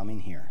you were coming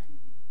here,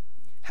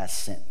 has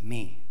sent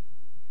me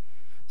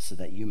so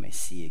that you may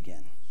see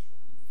again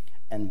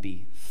and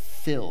be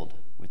filled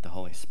with the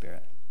Holy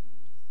Spirit.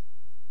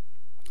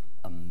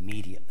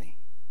 Immediately,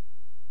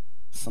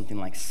 something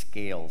like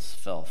scales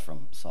fell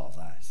from Saul's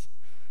eyes,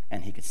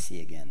 and he could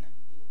see again.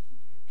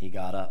 He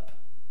got up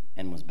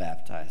and was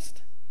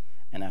baptized,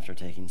 and after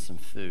taking some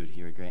food,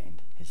 he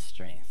regained his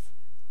strength.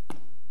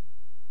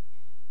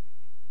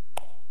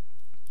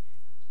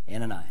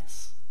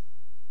 Ananias.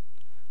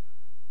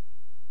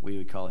 We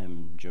would call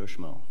him Joe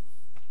Schmo.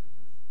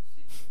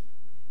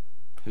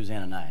 Who's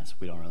Ananias?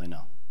 We don't really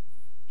know.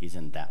 He's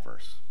in that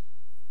verse.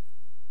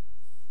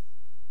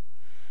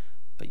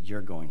 But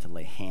you're going to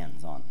lay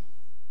hands on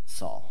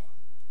Saul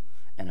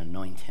and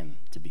anoint him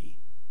to be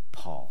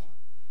Paul,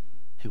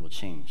 who will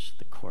change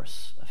the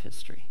course of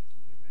history.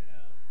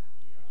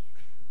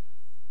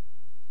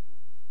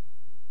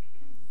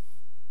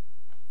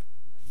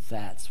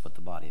 That's what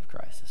the body of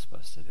Christ is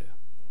supposed to do.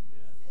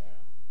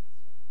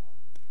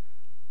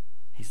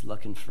 He's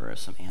looking for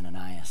some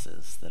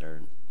Ananiases that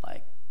are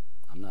like,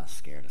 I'm not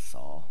scared of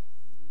Saul.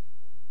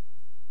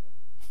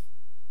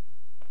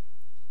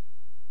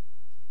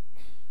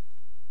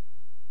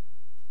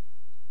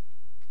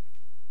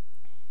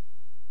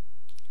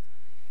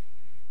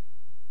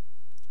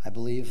 I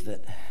believe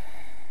that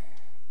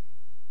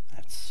I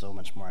have so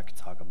much more I could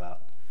talk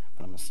about,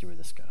 but I'm going to see where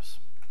this goes.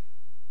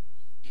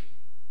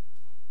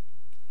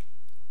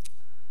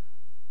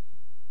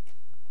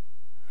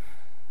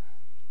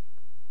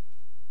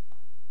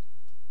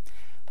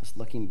 I was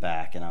looking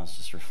back and I was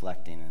just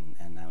reflecting,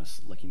 and I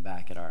was looking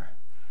back at our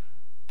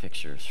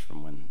pictures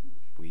from when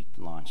we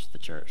launched the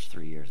church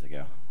 3 years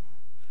ago.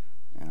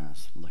 And I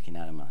was looking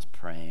at him, I was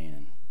praying,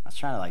 and I was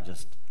trying to like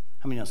just,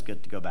 how many know it's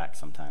good to go back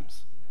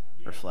sometimes?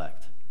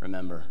 Reflect,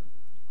 remember,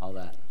 all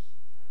that.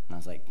 And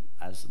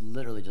I was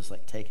literally just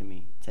like taking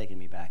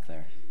me back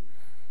there.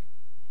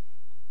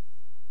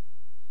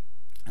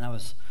 And I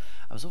was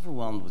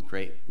overwhelmed with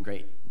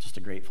just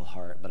a grateful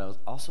heart, but I was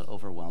also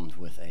overwhelmed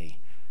with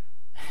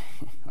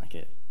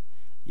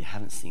you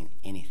haven't seen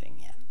anything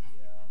yet.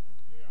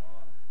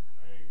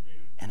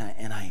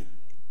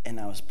 And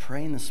I was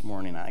praying this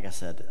morning. Like I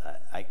said,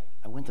 I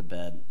went to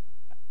bed.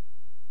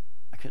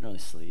 I couldn't really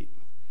sleep.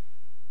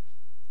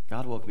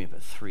 God woke me up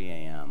at 3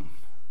 a.m.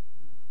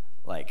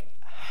 like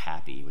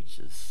happy, which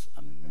is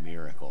a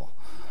miracle.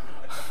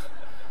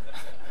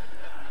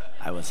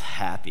 I was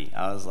happy.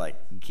 I was like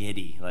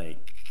giddy,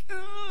 like,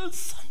 it's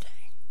Sunday.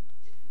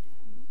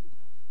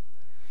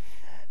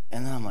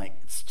 And then I'm like,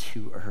 it's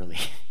too early.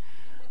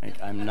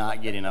 Like, I'm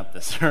not getting up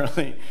this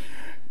early.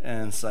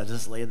 And so I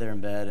just lay there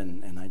in bed,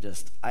 and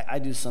I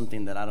do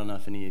something that I don't know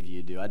if any of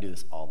you do. I do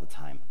this all the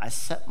time. I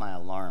set my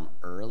alarm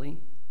early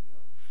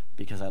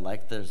because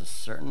there's a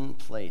certain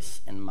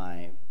place in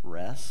my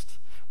rest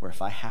where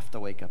if I have to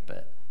wake up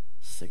at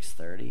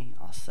 6:30,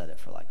 I'll set it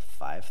for like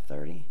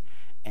 5:30,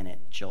 and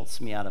it jolts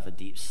me out of a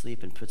deep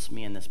sleep and puts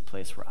me in this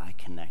place where I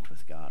connect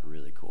with God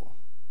really cool.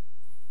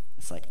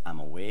 It's like I'm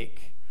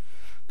awake,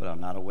 but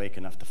I'm not awake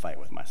enough to fight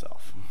with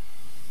myself.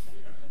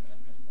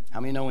 How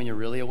many know when you're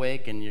really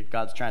awake and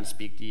God's trying to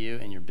speak to you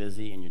and you're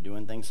busy and you're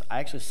doing things? I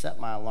actually set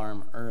my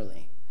alarm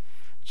early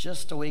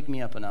just to wake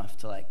me up enough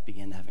to like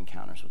begin to have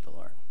encounters with the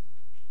Lord.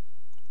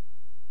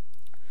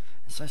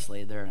 And so I just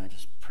laid there and I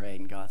just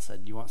prayed, and God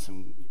said, you want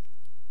some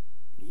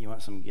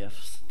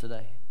gifts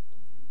today?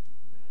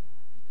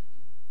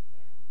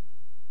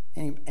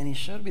 And he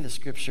showed me the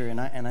scripture,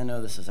 and I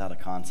know this is out of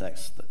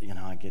context.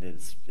 I get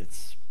it.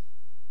 It's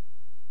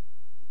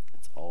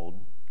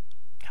old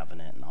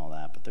covenant and all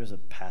that, but there's a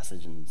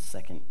passage in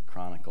 2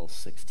 Chronicles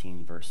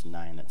 16 verse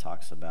 9 that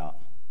talks about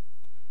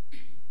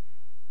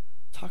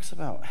I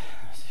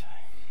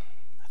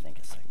think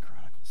it's 2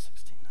 Chronicles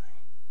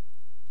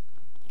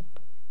 16:9.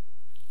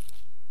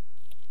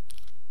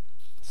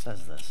 It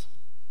says this: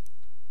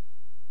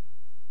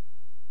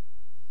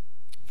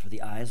 for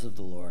the eyes of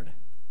the Lord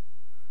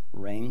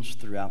range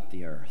throughout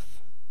the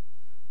earth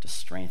to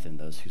strengthen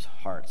those whose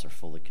hearts are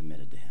fully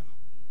committed to him.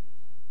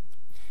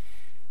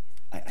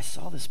 I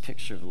saw this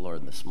picture of the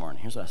Lord this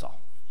morning. Here's what I saw.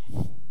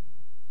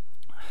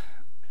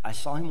 I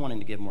saw him wanting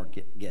to give more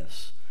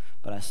gifts,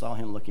 but I saw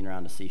him looking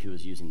around to see who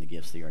was using the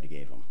gifts that he already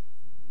gave him.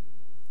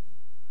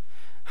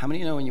 How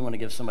many know when you want to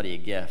give somebody a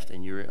gift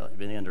and you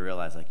begin to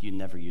realize like you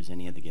never use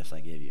any of the gifts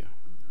I gave you?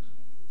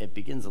 It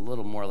begins a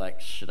little more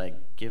like, should I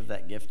give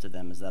that gift to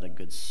them? Is that a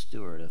good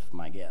steward of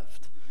my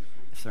gift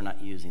if they're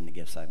not using the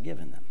gifts I've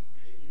given them?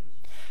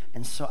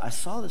 And so I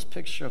saw this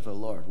picture of the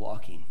Lord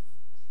walking.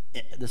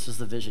 This is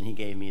the vision he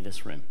gave me,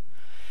 this room.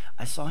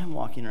 I saw him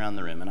walking around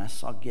the room, and I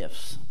saw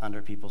gifts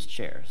under people's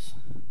chairs.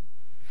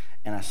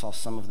 And I saw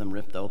some of them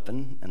ripped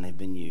open, and they've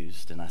been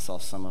used. And I saw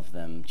some of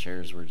them,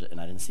 chairs were,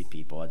 and I didn't see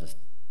people.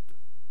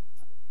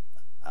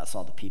 I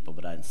saw the people,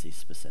 but I didn't see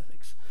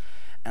specifics.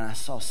 And I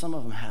saw some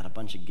of them had a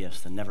bunch of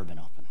gifts that had never been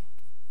opened.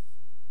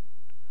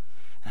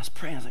 And I was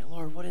praying, I was like,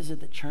 Lord, what is it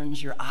that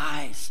turns your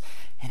eyes?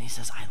 And he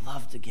says, I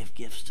love to give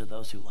gifts to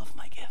those who love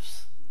my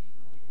gifts.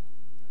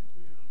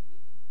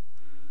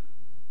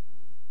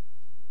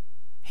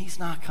 He's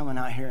not coming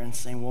out here and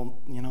saying, well,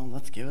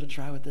 let's give it a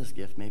try with this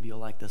gift. Maybe you'll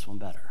like this one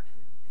better.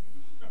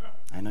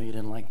 I know you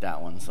didn't like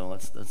that one, so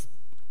let's.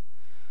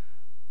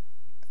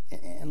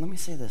 And let me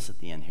say this at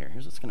the end here.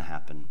 Here's what's going to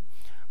happen.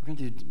 We're going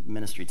to do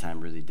ministry time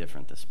really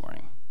different this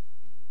morning.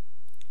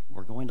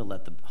 We're going to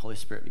let the Holy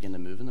Spirit begin to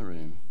move in the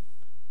room.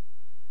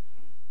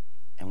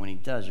 And when he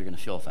does, you're going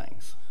to feel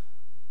things.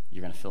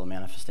 You're going to feel a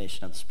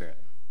manifestation of the Spirit.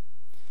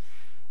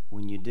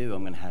 When you do,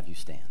 I'm going to have you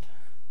stand.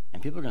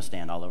 And people are going to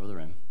stand all over the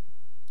room.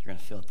 You're going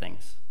to feel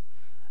things,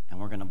 and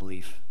we're going to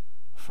believe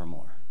for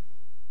more.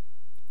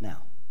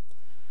 Now,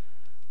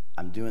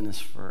 I'm doing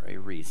this for a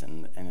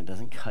reason, and it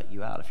doesn't cut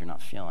you out if you're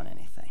not feeling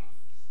anything.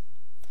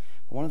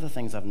 But one of the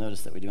things I've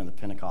noticed that we do in the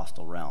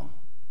Pentecostal realm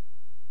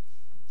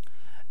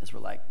is we're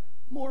like,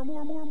 more.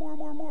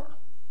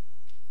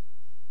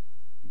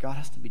 God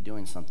has to be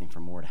doing something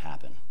for more to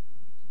happen.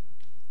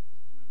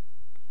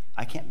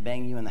 I can't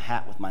bang you in the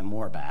hat with my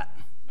more bat,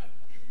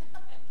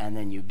 and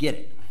then you get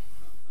it.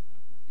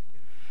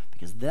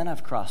 Because then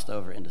I've crossed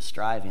over into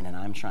striving, and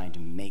I'm trying to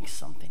make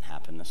something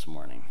happen this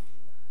morning.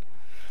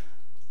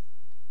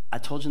 I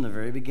told you in the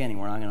very beginning,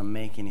 we're not going to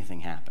make anything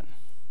happen.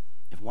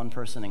 If one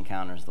person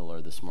encounters the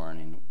Lord this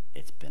morning,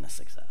 it's been a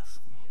success.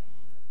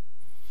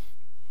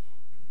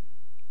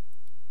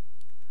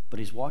 But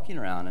he's walking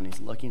around, and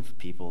he's looking for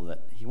people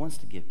that he wants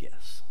to give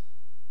gifts.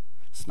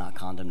 It's not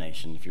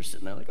condemnation. If you're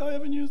sitting there like, I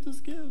haven't used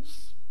his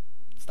gifts.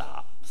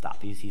 Stop.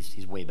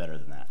 He's way better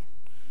than that.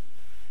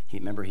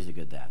 Remember, he's a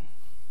good dad.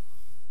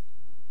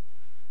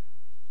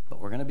 But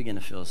we're going to begin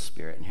to feel his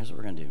Spirit, and here's what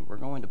we're going to do. We're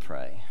going to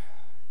pray.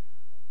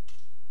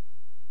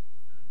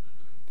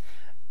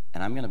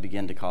 And I'm going to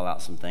begin to call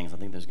out some things. I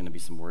think there's going to be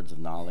some words of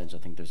knowledge.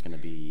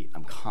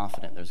 I'm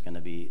confident there's going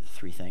to be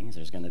 3 things.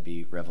 There's going to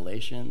be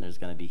revelation, there's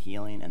going to be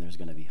healing, and there's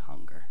going to be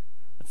hunger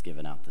that's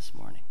given out this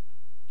morning.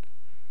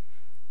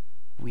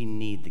 We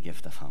need the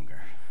gift of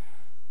hunger.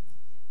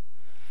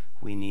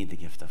 We need the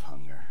gift of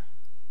hunger.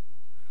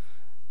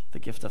 The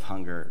gift of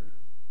hunger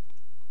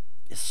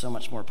is so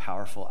much more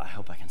powerful. I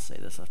hope I can say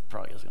this. I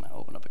probably is going to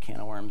open up a can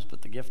of worms,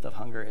 but the gift of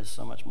hunger is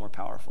so much more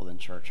powerful than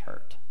church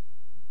hurt.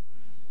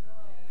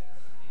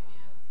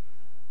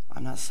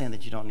 I'm not saying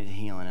that you don't need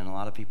healing, and a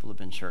lot of people have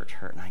been church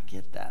hurt, and I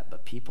get that.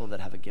 But people that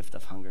have a gift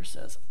of hunger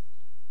says,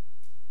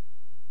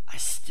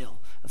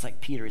 it's like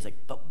Peter. He's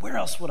like, but where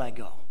else would I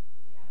go?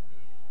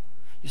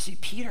 You see,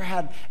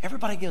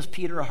 everybody gives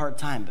Peter a hard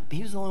time, but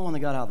he was the only one that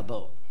got out of the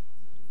boat.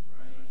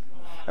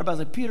 Everybody's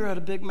like, Peter had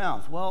a big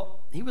mouth. Well,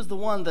 he was the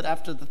one that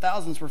after the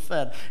thousands were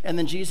fed, and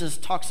then Jesus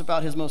talks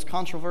about his most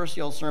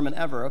controversial sermon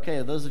ever.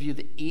 Okay, those of you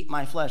that eat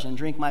my flesh and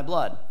drink my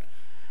blood.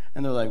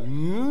 And they're like,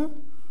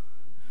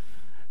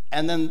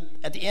 And then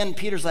at the end,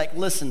 Peter's like,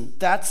 listen,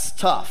 that's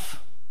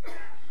tough.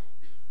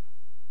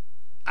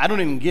 I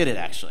don't even get it,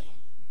 actually.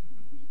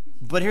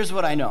 But here's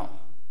what I know.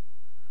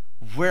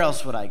 Where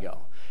else would I go?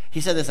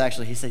 He said this,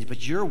 actually. He said,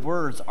 but your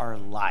words are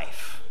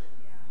life.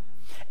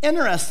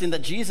 Interesting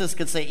that Jesus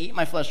could say, eat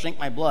my flesh, drink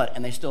my blood,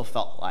 and they still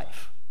felt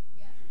life.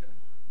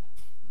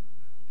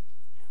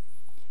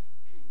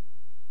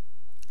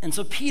 And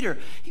so Peter,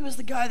 he was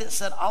the guy that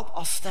said,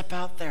 I'll step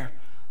out there.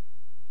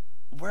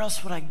 Where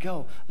else would I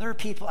go? There are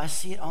people, I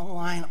see it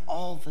online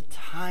all the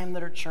time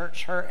that are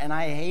church hurt, and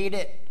I hate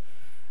it.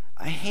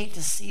 I hate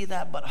to see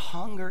that, but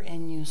hunger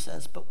in you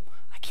says, but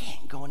I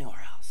can't go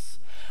anywhere else.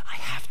 I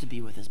have to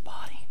be with his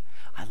body.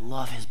 I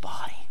love his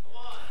body.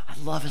 I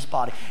love his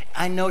body.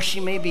 I know she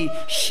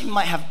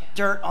might have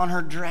dirt on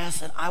her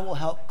dress, and I will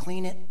help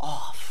clean it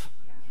off.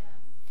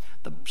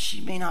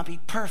 She may not be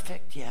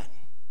perfect yet,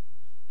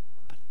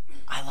 but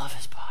I love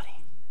his body.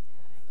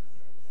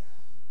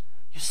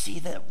 You see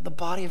that the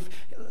body of,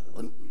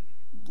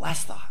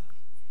 last thought,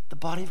 the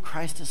body of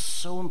Christ is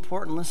so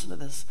important. Listen to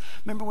this.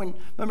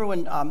 Remember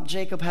when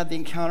Jacob had the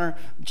encounter,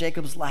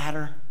 Jacob's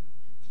ladder?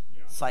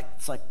 It's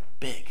like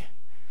big.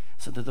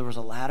 So that there was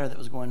a ladder that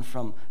was going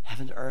from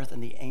heaven to earth,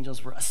 and the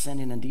angels were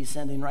ascending and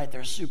descending, right?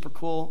 They're super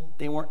cool.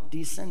 They weren't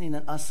descending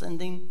and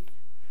ascending.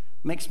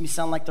 Makes me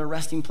sound like their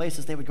resting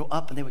places. They would go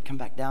up and they would come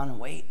back down and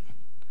wait.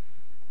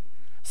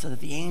 So that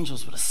the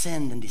angels would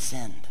ascend and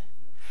descend.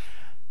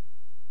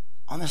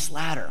 On this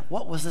ladder,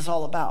 what was this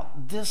all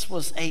about? This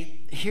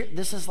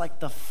is like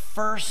the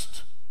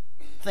first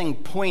thing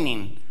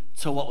pointing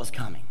to what was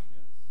coming.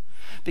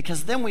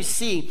 Because then we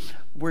see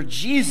where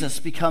Jesus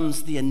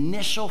becomes the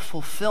initial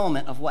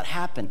fulfillment of what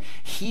happened.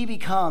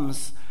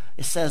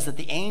 It says that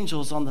the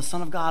angels on the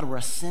Son of God were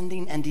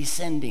ascending and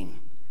descending.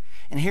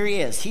 And here he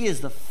is. He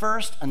is the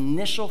first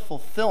initial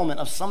fulfillment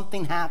of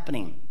something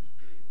happening.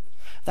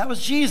 That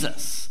was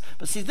Jesus.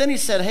 But see, then he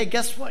said, hey,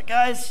 guess what,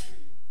 guys?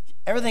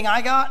 Everything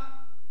I got,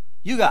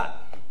 you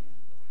got.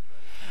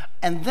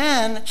 And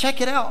then,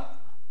 check it out.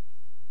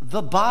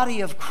 The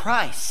body of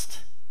Christ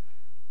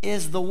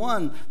is the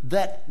one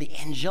that the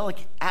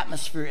angelic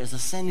atmosphere is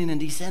ascending and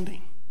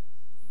descending.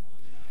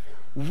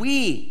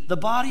 We, the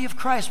body of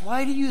Christ,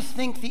 why do you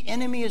think the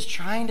enemy is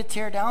trying to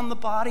tear down the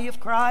body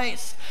of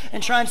Christ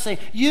and trying to say,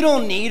 you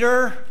don't need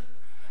her,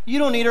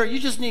 you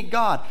just need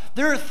God?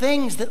 There are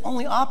things that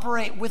only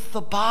operate with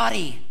the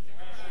body.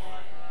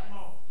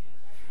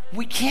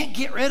 We can't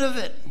get rid of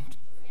it.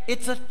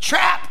 It's a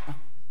trap.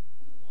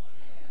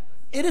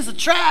 It is a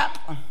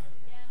trap.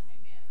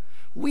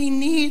 We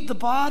need the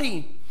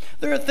body.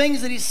 There are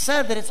things that he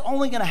said that it's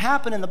only going to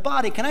happen in the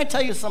body. Can I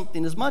tell you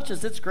something? As much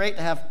as it's great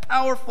to have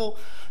powerful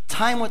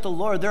time with the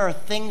Lord, there are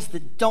things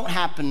that don't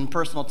happen in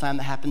personal time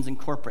that happens in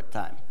corporate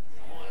time.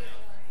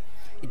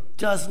 It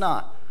does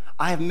not.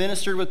 I have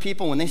ministered with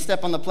people, when they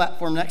step on the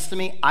platform next to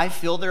me, I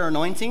feel their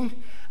anointing,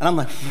 and I'm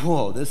like,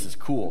 whoa, this is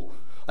cool.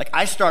 Like,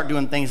 I start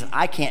doing things that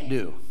I can't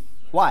do.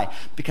 Why?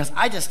 Because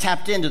I just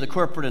tapped into the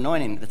corporate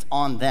anointing that's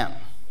on them.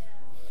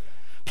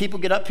 People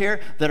get up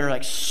here that are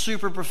like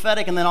super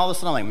prophetic, and then all of a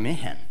sudden I'm like,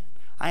 man,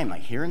 I am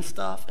like hearing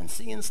stuff and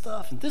seeing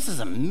stuff, and this is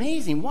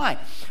amazing. Why?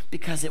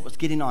 Because it was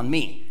getting on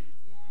me.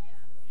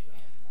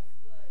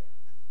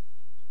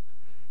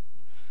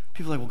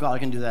 People are like, well, God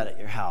can do that at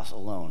your house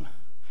alone.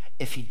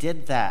 If he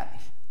did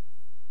that,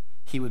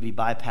 he would be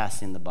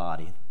bypassing the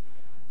body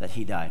that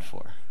he died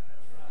for.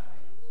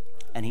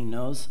 And he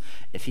knows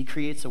if he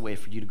creates a way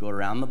for you to go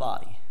around the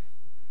body,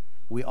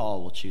 we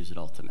all will choose it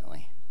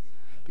ultimately,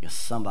 because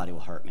somebody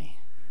will hurt me.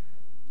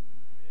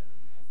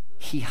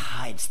 He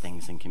hides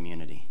things in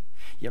community.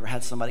 You ever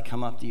had somebody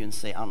come up to you and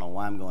say, I don't know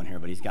why I'm going here,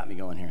 but he's got me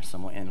going here, so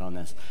I'm going to end on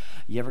this.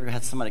 You ever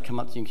had somebody come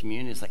up to you in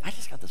community, it's like, I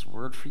just got this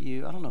word for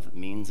you. I don't know if it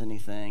means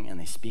anything. And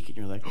they speak it, and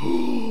you're like,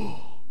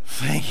 oh,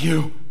 thank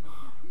you.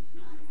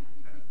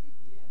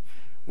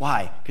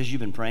 Why? Because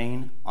you've been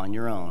praying on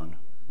your own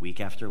week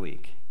after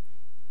week.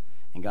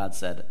 And God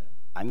said,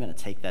 I'm going to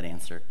take that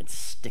answer and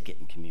stick it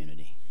in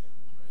community.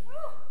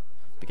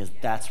 Because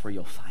that's where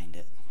you'll find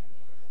it.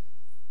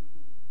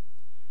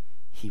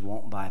 He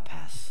won't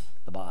bypass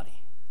the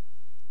body.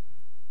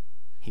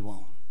 He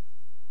won't.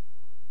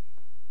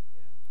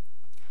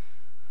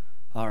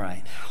 All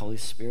right, Holy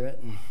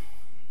Spirit,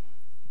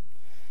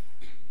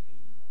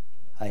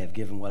 I have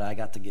given what I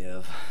got to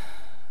give,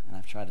 and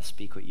I've tried to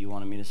speak what you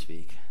wanted me to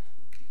speak,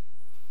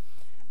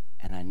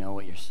 and I know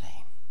what you're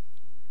saying.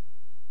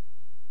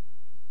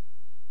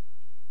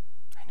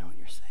 I know what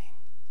you're saying.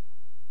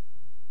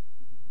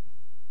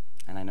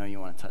 And I know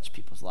you want to touch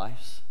people's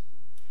lives,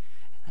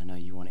 and I know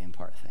you want to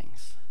impart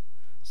things.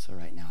 So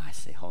right now I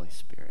say, Holy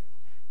Spirit,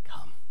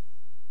 come.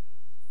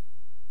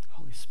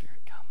 Holy Spirit,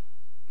 come.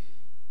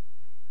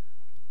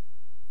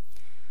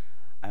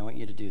 I want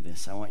you to do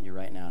this. I want you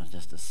right now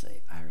just to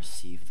say, I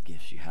receive the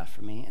gifts you have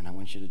for me, and I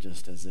want you to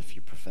just, as if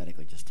you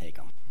prophetically, just take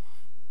them.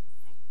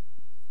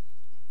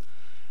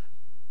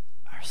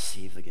 I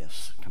receive the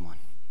gifts. Come on.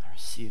 I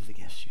receive the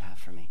gifts you have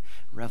for me.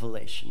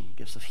 Revelation,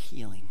 gifts of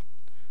healing,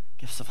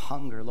 gifts of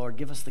hunger. Lord,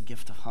 give us the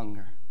gift of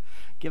hunger.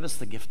 Give us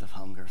the gift of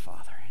hunger,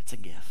 Father. It's a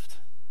gift.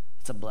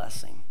 It's a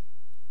blessing.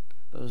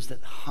 Those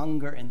that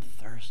hunger and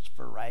thirst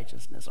for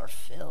righteousness are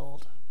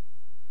filled.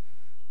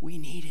 We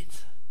need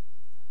it.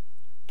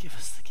 Give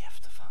us the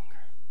gift of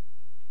hunger.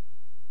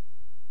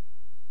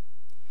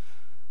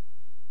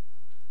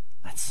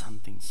 Let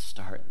something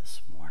start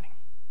this morning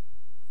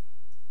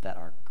that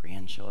our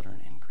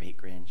grandchildren and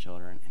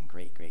great-grandchildren and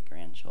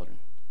great-great-grandchildren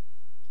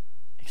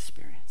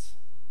experience.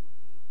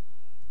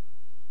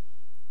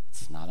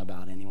 It's not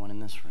about anyone in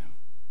this room.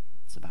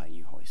 It's about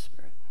you, Holy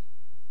Spirit.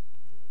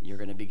 You're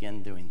going to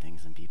begin doing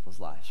things in people's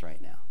lives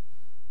right now.